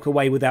you walk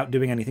away without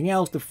doing anything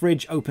else, the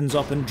fridge opens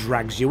up and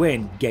drags you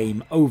in.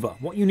 Game over.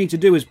 What you need to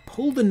do is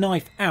pull the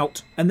knife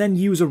out, and then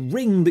use a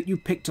ring that you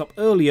picked up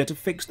earlier to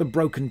fix the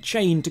broken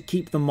chain to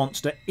keep the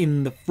monster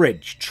in the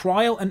fridge.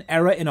 Trial and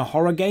error in a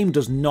horror game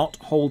does not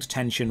hold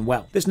tension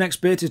well. This next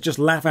bit is just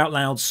laugh out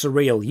loud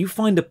surreal. You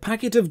find a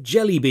packet of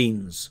jelly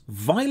beans,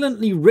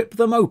 violently rip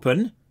them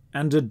open,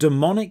 and a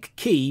demonic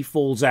key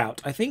falls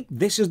out. I think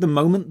this is the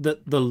moment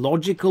that the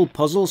logical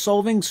puzzle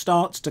solving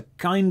starts to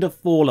kind of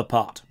fall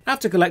apart.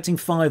 After collecting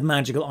 5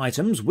 magical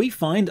items, we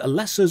find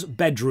Alessa's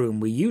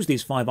bedroom. We use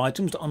these 5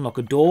 items to unlock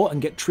a door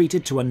and get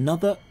treated to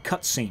another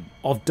cutscene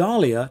of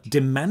Dhalia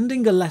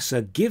demanding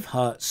Alessa give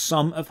her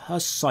some of her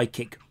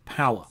psychic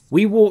power.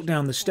 We walk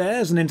down the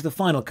stairs and into the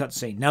final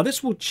cutscene. Now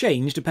this will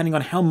change depending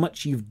on how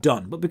much you've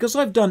done, but because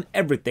I've done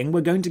everything,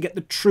 we're going to get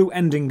the true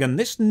ending, and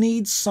this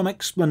needs some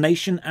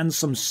explanation and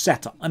some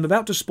setup. I'm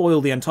about to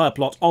spoil the entire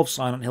plot of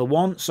Silent Hill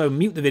 1, so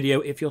mute the video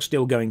if you're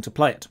still going to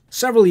play it.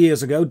 Several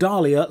years ago,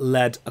 Dhalia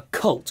led a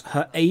cult.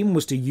 Her aim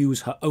was to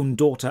use her own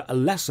daughter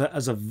Alessa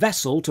as a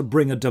vessel to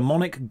bring a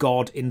demonic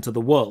god into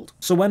the world.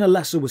 So when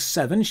Alessa was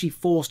 7, she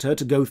forced her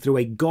to go through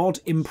a god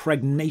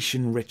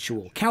impregnation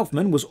ritual.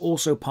 Kaufman was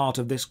also part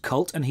of this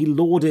cult, and he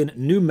lured in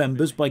new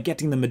members by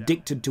getting them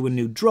addicted to a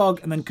new drug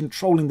and then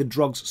controlling the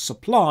drug's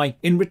supply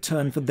in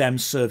return for them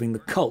serving the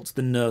cult.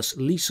 The nurse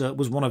Lisa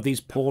was one of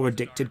these poor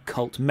addicted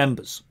cult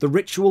members. The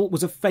ritual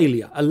was a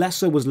failure.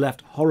 Alessa was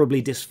left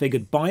horribly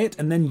disfigured by it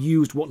and then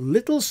used what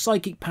little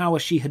psychic power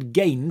she had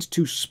gained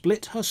to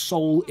split her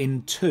soul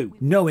in 2,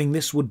 knowing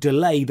this would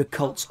delay the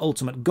cult's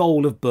ultimate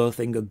goal of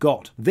birthing a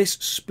god. This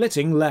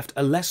splitting left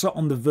Alessa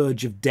on the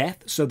verge of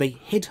death, so they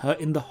hid her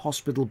in the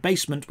hospital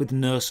basement with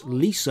nurse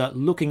Lisa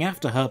looking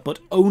after her, but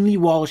only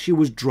while she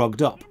was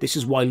drugged up. This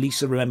is why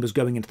Lisa remembers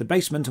going into the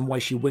basement and why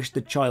she wished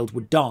the child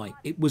would die.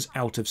 It was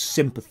out of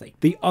sympathy.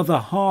 The other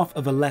half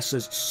of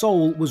Alessa's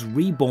soul was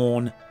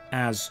reborn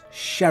as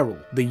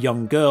Cheryl, the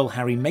young girl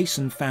Harry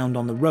Mason found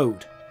on the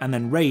road, and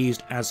then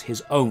raised as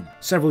his own.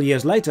 Several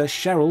years later,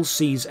 Cheryl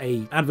sees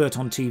an advert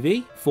on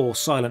TV for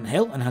Silent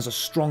Hill and has a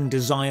strong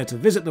desire to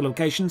visit the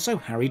location, so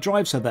Harry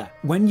drives her there.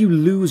 When you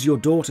lose your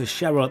daughter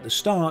Cheryl at the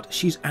start,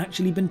 she's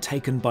actually been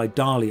taken by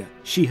Dhalia.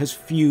 She has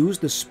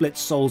fused the split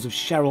souls of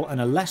Cheryl and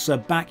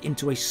Alessa back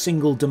into a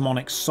single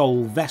demonic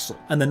soul vessel,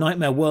 and the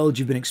nightmare world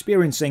you've been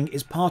experiencing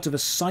is part of a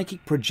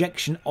psychic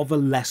projection of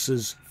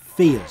Alessa's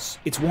fears.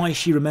 It's why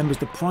she remembers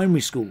the primary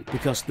school,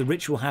 because the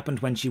ritual happened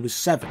when she was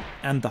 7,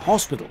 and the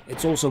hospital.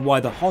 It's also why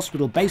the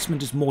hospital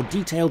basement is more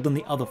detailed than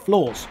the other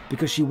floors,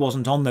 because she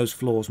wasn't on those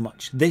floors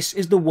much. This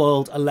is the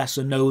world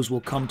Alessa knows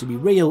will come to be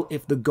real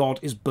if the god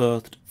is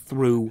birthed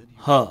through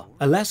her.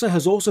 Alessa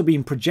has also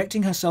been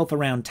projecting herself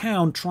around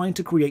town, trying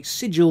to create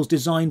sigils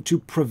designed to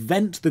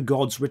prevent the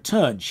god's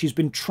return. She's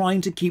been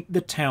trying to keep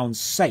the town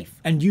safe,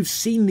 and you've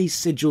seen these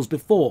sigils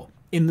before.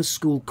 In the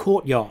school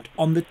courtyard,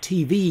 on the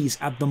TVs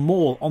at the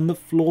mall, on the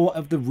floor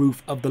of the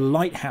roof of the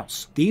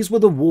lighthouse. These were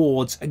the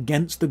wards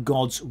against the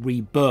god's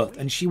rebirth,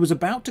 and she was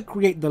about to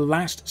create the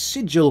last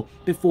sigil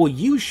before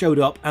you showed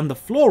up, and the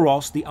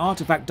Floros, the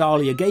artifact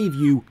Dhalia gave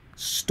you,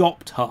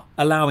 stopped her,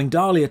 allowing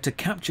Dhalia to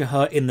capture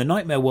her in the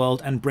nightmare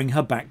world and bring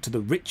her back to the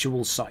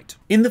ritual site.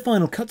 In the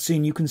final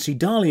cutscene, you can see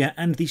Dhalia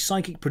and the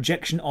psychic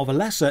projection of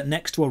Alessa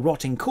next to a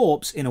rotting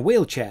corpse in a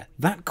wheelchair.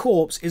 That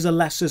corpse is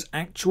Alessa's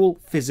actual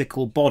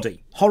physical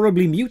body,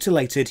 horribly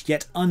mutilated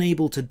yet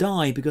unable to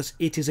die because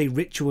it is a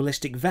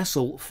ritualistic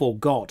vessel for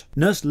God.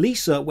 Nurse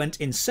Lisa went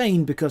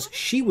insane because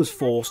she was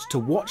forced to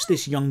watch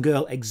this young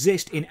girl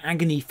exist in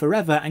agony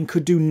forever and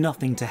could do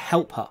nothing to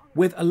help her.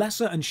 With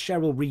Alessa and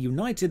Cheryl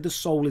reunited, the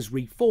soul is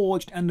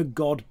reforged and the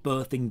god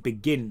birthing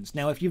begins.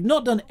 Now, if you've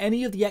not done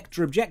any of the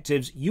extra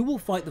objectives, you will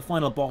fight the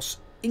final boss,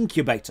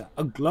 Incubator,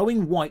 a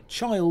glowing white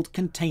child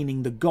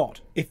containing the god,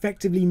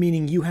 effectively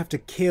meaning you have to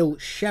kill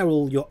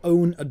Cheryl, your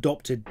own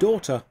adopted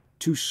daughter,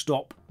 to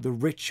stop the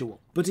ritual.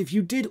 But if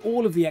you did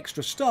all of the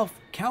extra stuff,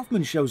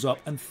 Kaufman shows up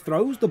and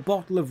throws the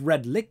bottle of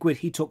red liquid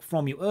he took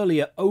from you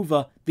earlier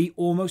over the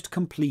almost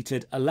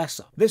completed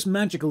Alessa. This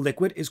magical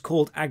liquid is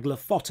called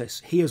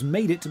Aglafotis. He has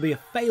made it to be a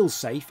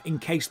failsafe in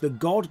case the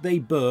god they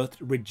birthed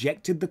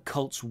rejected the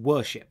cult's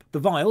worship. The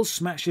vial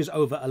smashes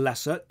over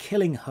Alessa,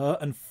 killing her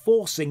and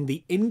forcing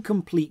the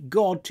incomplete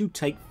god to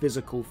take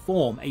physical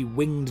form, a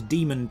winged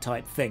demon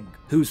type thing,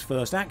 whose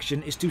first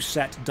action is to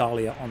set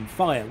Dhalia on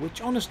fire,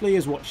 which honestly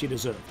is what she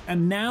deserved.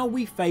 And now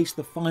we face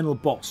the final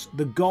boss,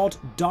 the god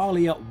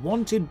Dhalia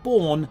wanted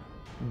born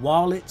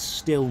while it's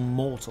still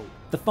mortal.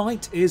 The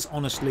fight is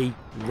honestly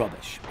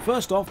rubbish.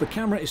 First off, the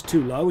camera is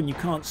too low and you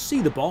can't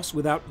see the boss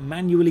without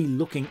manually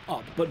looking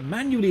up, but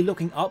manually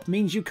looking up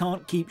means you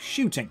can't keep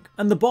shooting.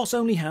 And the boss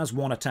only has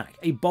one attack,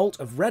 a bolt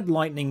of red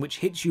lightning which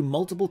hits you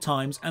multiple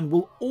times and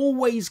will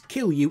always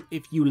kill you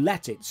if you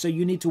let it, so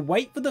you need to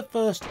wait for the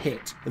first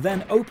hit,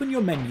 then open your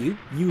menu,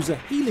 use a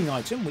healing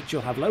item, which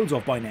you'll have loads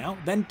of by now,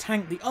 then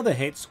tank the other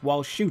hits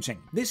while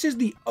shooting. This is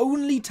the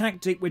only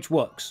tactic which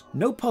works.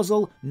 No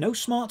puzzle, no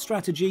smart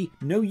strategy,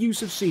 no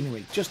use of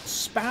scenery,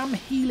 just spam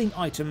healing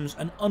items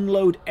and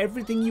unload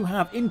everything you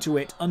have into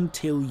it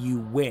until you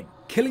win.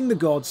 Killing the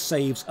god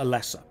saves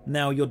Alessa.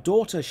 Now, your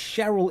daughter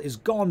Cheryl is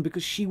gone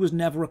because she was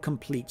never a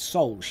complete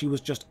soul. She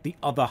was just the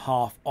other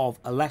half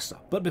of Alessa.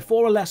 But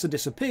before Alessa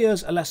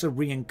disappears, Alessa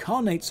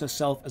reincarnates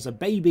herself as a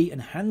baby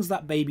and hands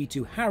that baby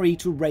to Harry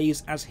to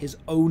raise as his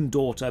own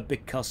daughter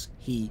because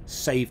he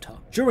saved her.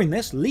 During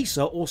this,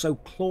 Lisa also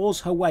claws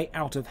her way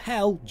out of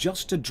hell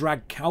just to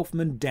drag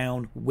Kaufman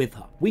down with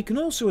her. We can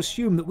also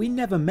assume that we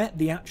never met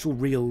the actual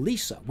real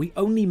Lisa. We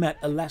only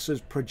met Alessa's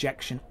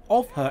projection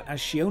of her, as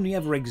she only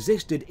ever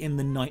existed in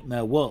the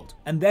nightmare world.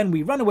 And then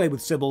we run away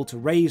with Sybil to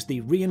raise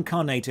the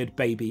reincarnated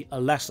baby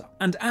Alessa.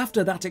 And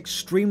after that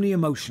extremely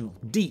emotional,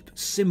 deep,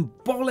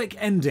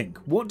 symbolic ending,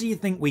 what do you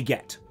think we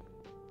get?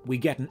 We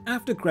get an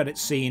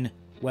after-credits scene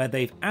where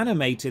they've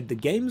animated the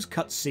game's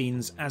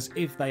cutscenes as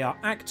if they are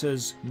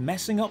actors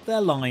messing up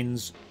their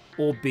lines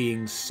or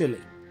being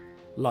silly,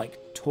 like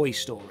Toy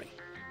Story.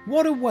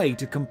 What a way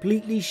to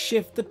completely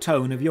shift the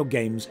tone of your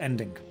game's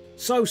ending.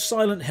 So,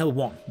 Silent Hill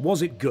 1,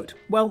 was it good?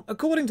 Well,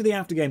 according to the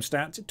aftergame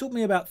stats, it took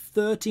me about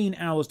 13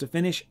 hours to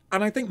finish,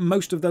 and I think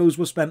most of those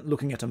were spent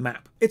looking at a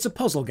map. It's a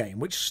puzzle game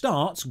which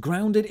starts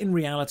grounded in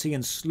reality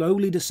and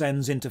slowly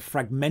descends into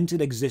fragmented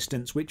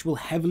existence which will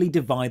heavily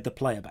divide the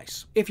player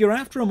base. If you're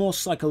after a more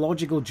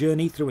psychological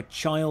journey through a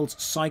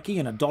child's psyche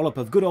and a dollop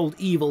of good old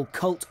evil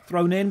cult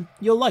thrown in,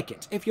 you'll like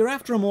it. If you're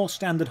after a more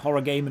standard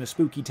horror game in a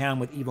spooky town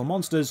with evil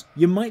monsters,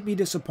 you might be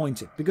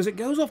disappointed, because it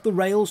goes off the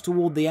rails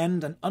toward the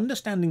end, and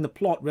understanding the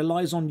plot relies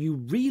on you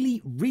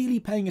really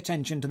paying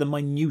attention to the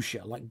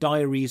minutiae like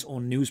diaries or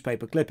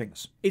newspaper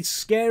clippings. It's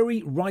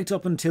scary right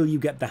up until you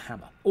get the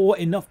hammer, or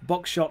enough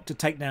buckshot to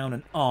take down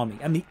an army,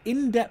 and the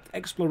in-depth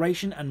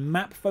exploration and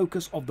map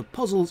focus of the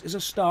puzzles is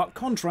a stark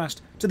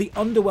contrast to the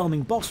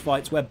underwhelming boss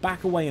fights where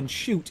back away and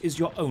shoot is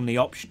your only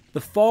option. The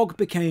fog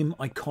became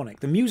iconic,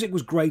 the music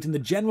was great, and the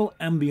general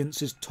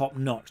ambience is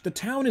top-notch. The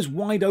town is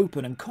wide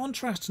open and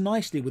contrasts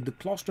nicely with the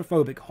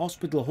claustrophobic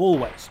hospital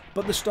hallways,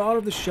 but the star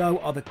of the show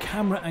are the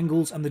camera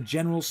angles and the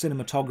general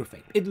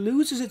cinematography. It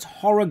loses its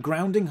horror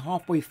grounding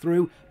halfway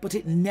through, but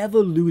it never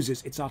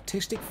loses its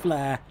artistic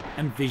flair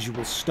and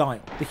visual style.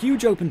 The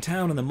huge open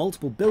town and the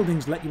multiple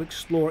buildings let you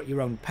explore at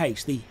your own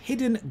pace. The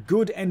hidden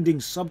good ending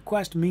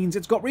subquest means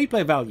it's got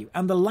replay value,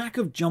 and the lack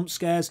of jump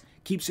scares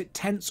keeps it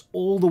tense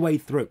all the way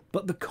through.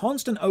 But the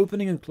constant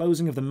opening and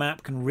closing of the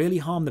map can really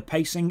harm the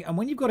pacing, and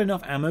when you've got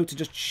enough ammo to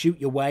just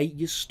shoot your way,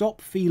 you stop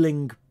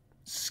feeling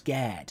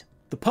scared.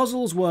 The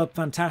puzzles were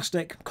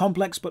fantastic,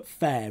 complex but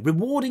fair,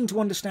 rewarding to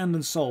understand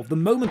and solve. The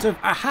moment of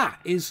aha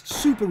is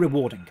super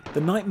rewarding. The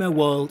nightmare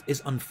world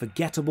is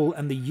unforgettable,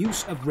 and the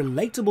use of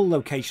relatable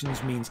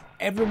locations means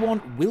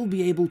everyone will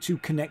be able to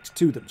connect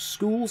to them.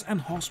 Schools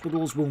and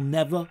hospitals will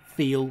never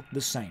feel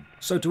the same.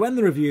 So to end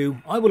the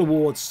review, I will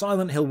award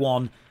Silent Hill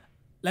 1,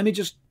 let me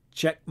just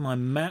check my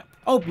map.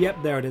 Oh,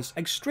 yep, there it is.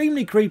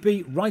 Extremely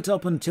creepy, right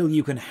up until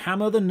you can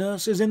hammer the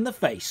nurses in the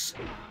face.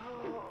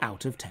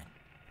 Out of 10.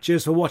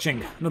 Cheers for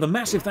watching. Another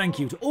massive thank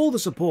you to all the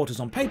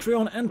supporters on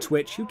Patreon and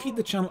Twitch who keep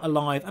the channel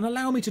alive and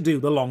allow me to do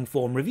the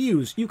long-form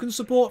reviews you can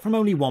support from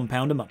only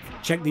 £1 a month.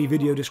 Check the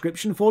video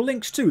description for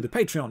links to the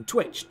Patreon,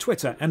 Twitch,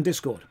 Twitter and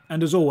Discord.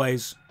 And as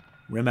always,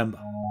 remember.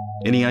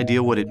 Any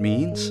idea what it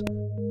means?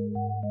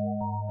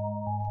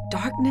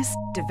 Darkness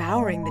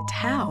devouring the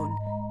town.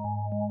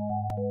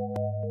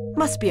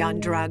 Must be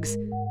on drugs.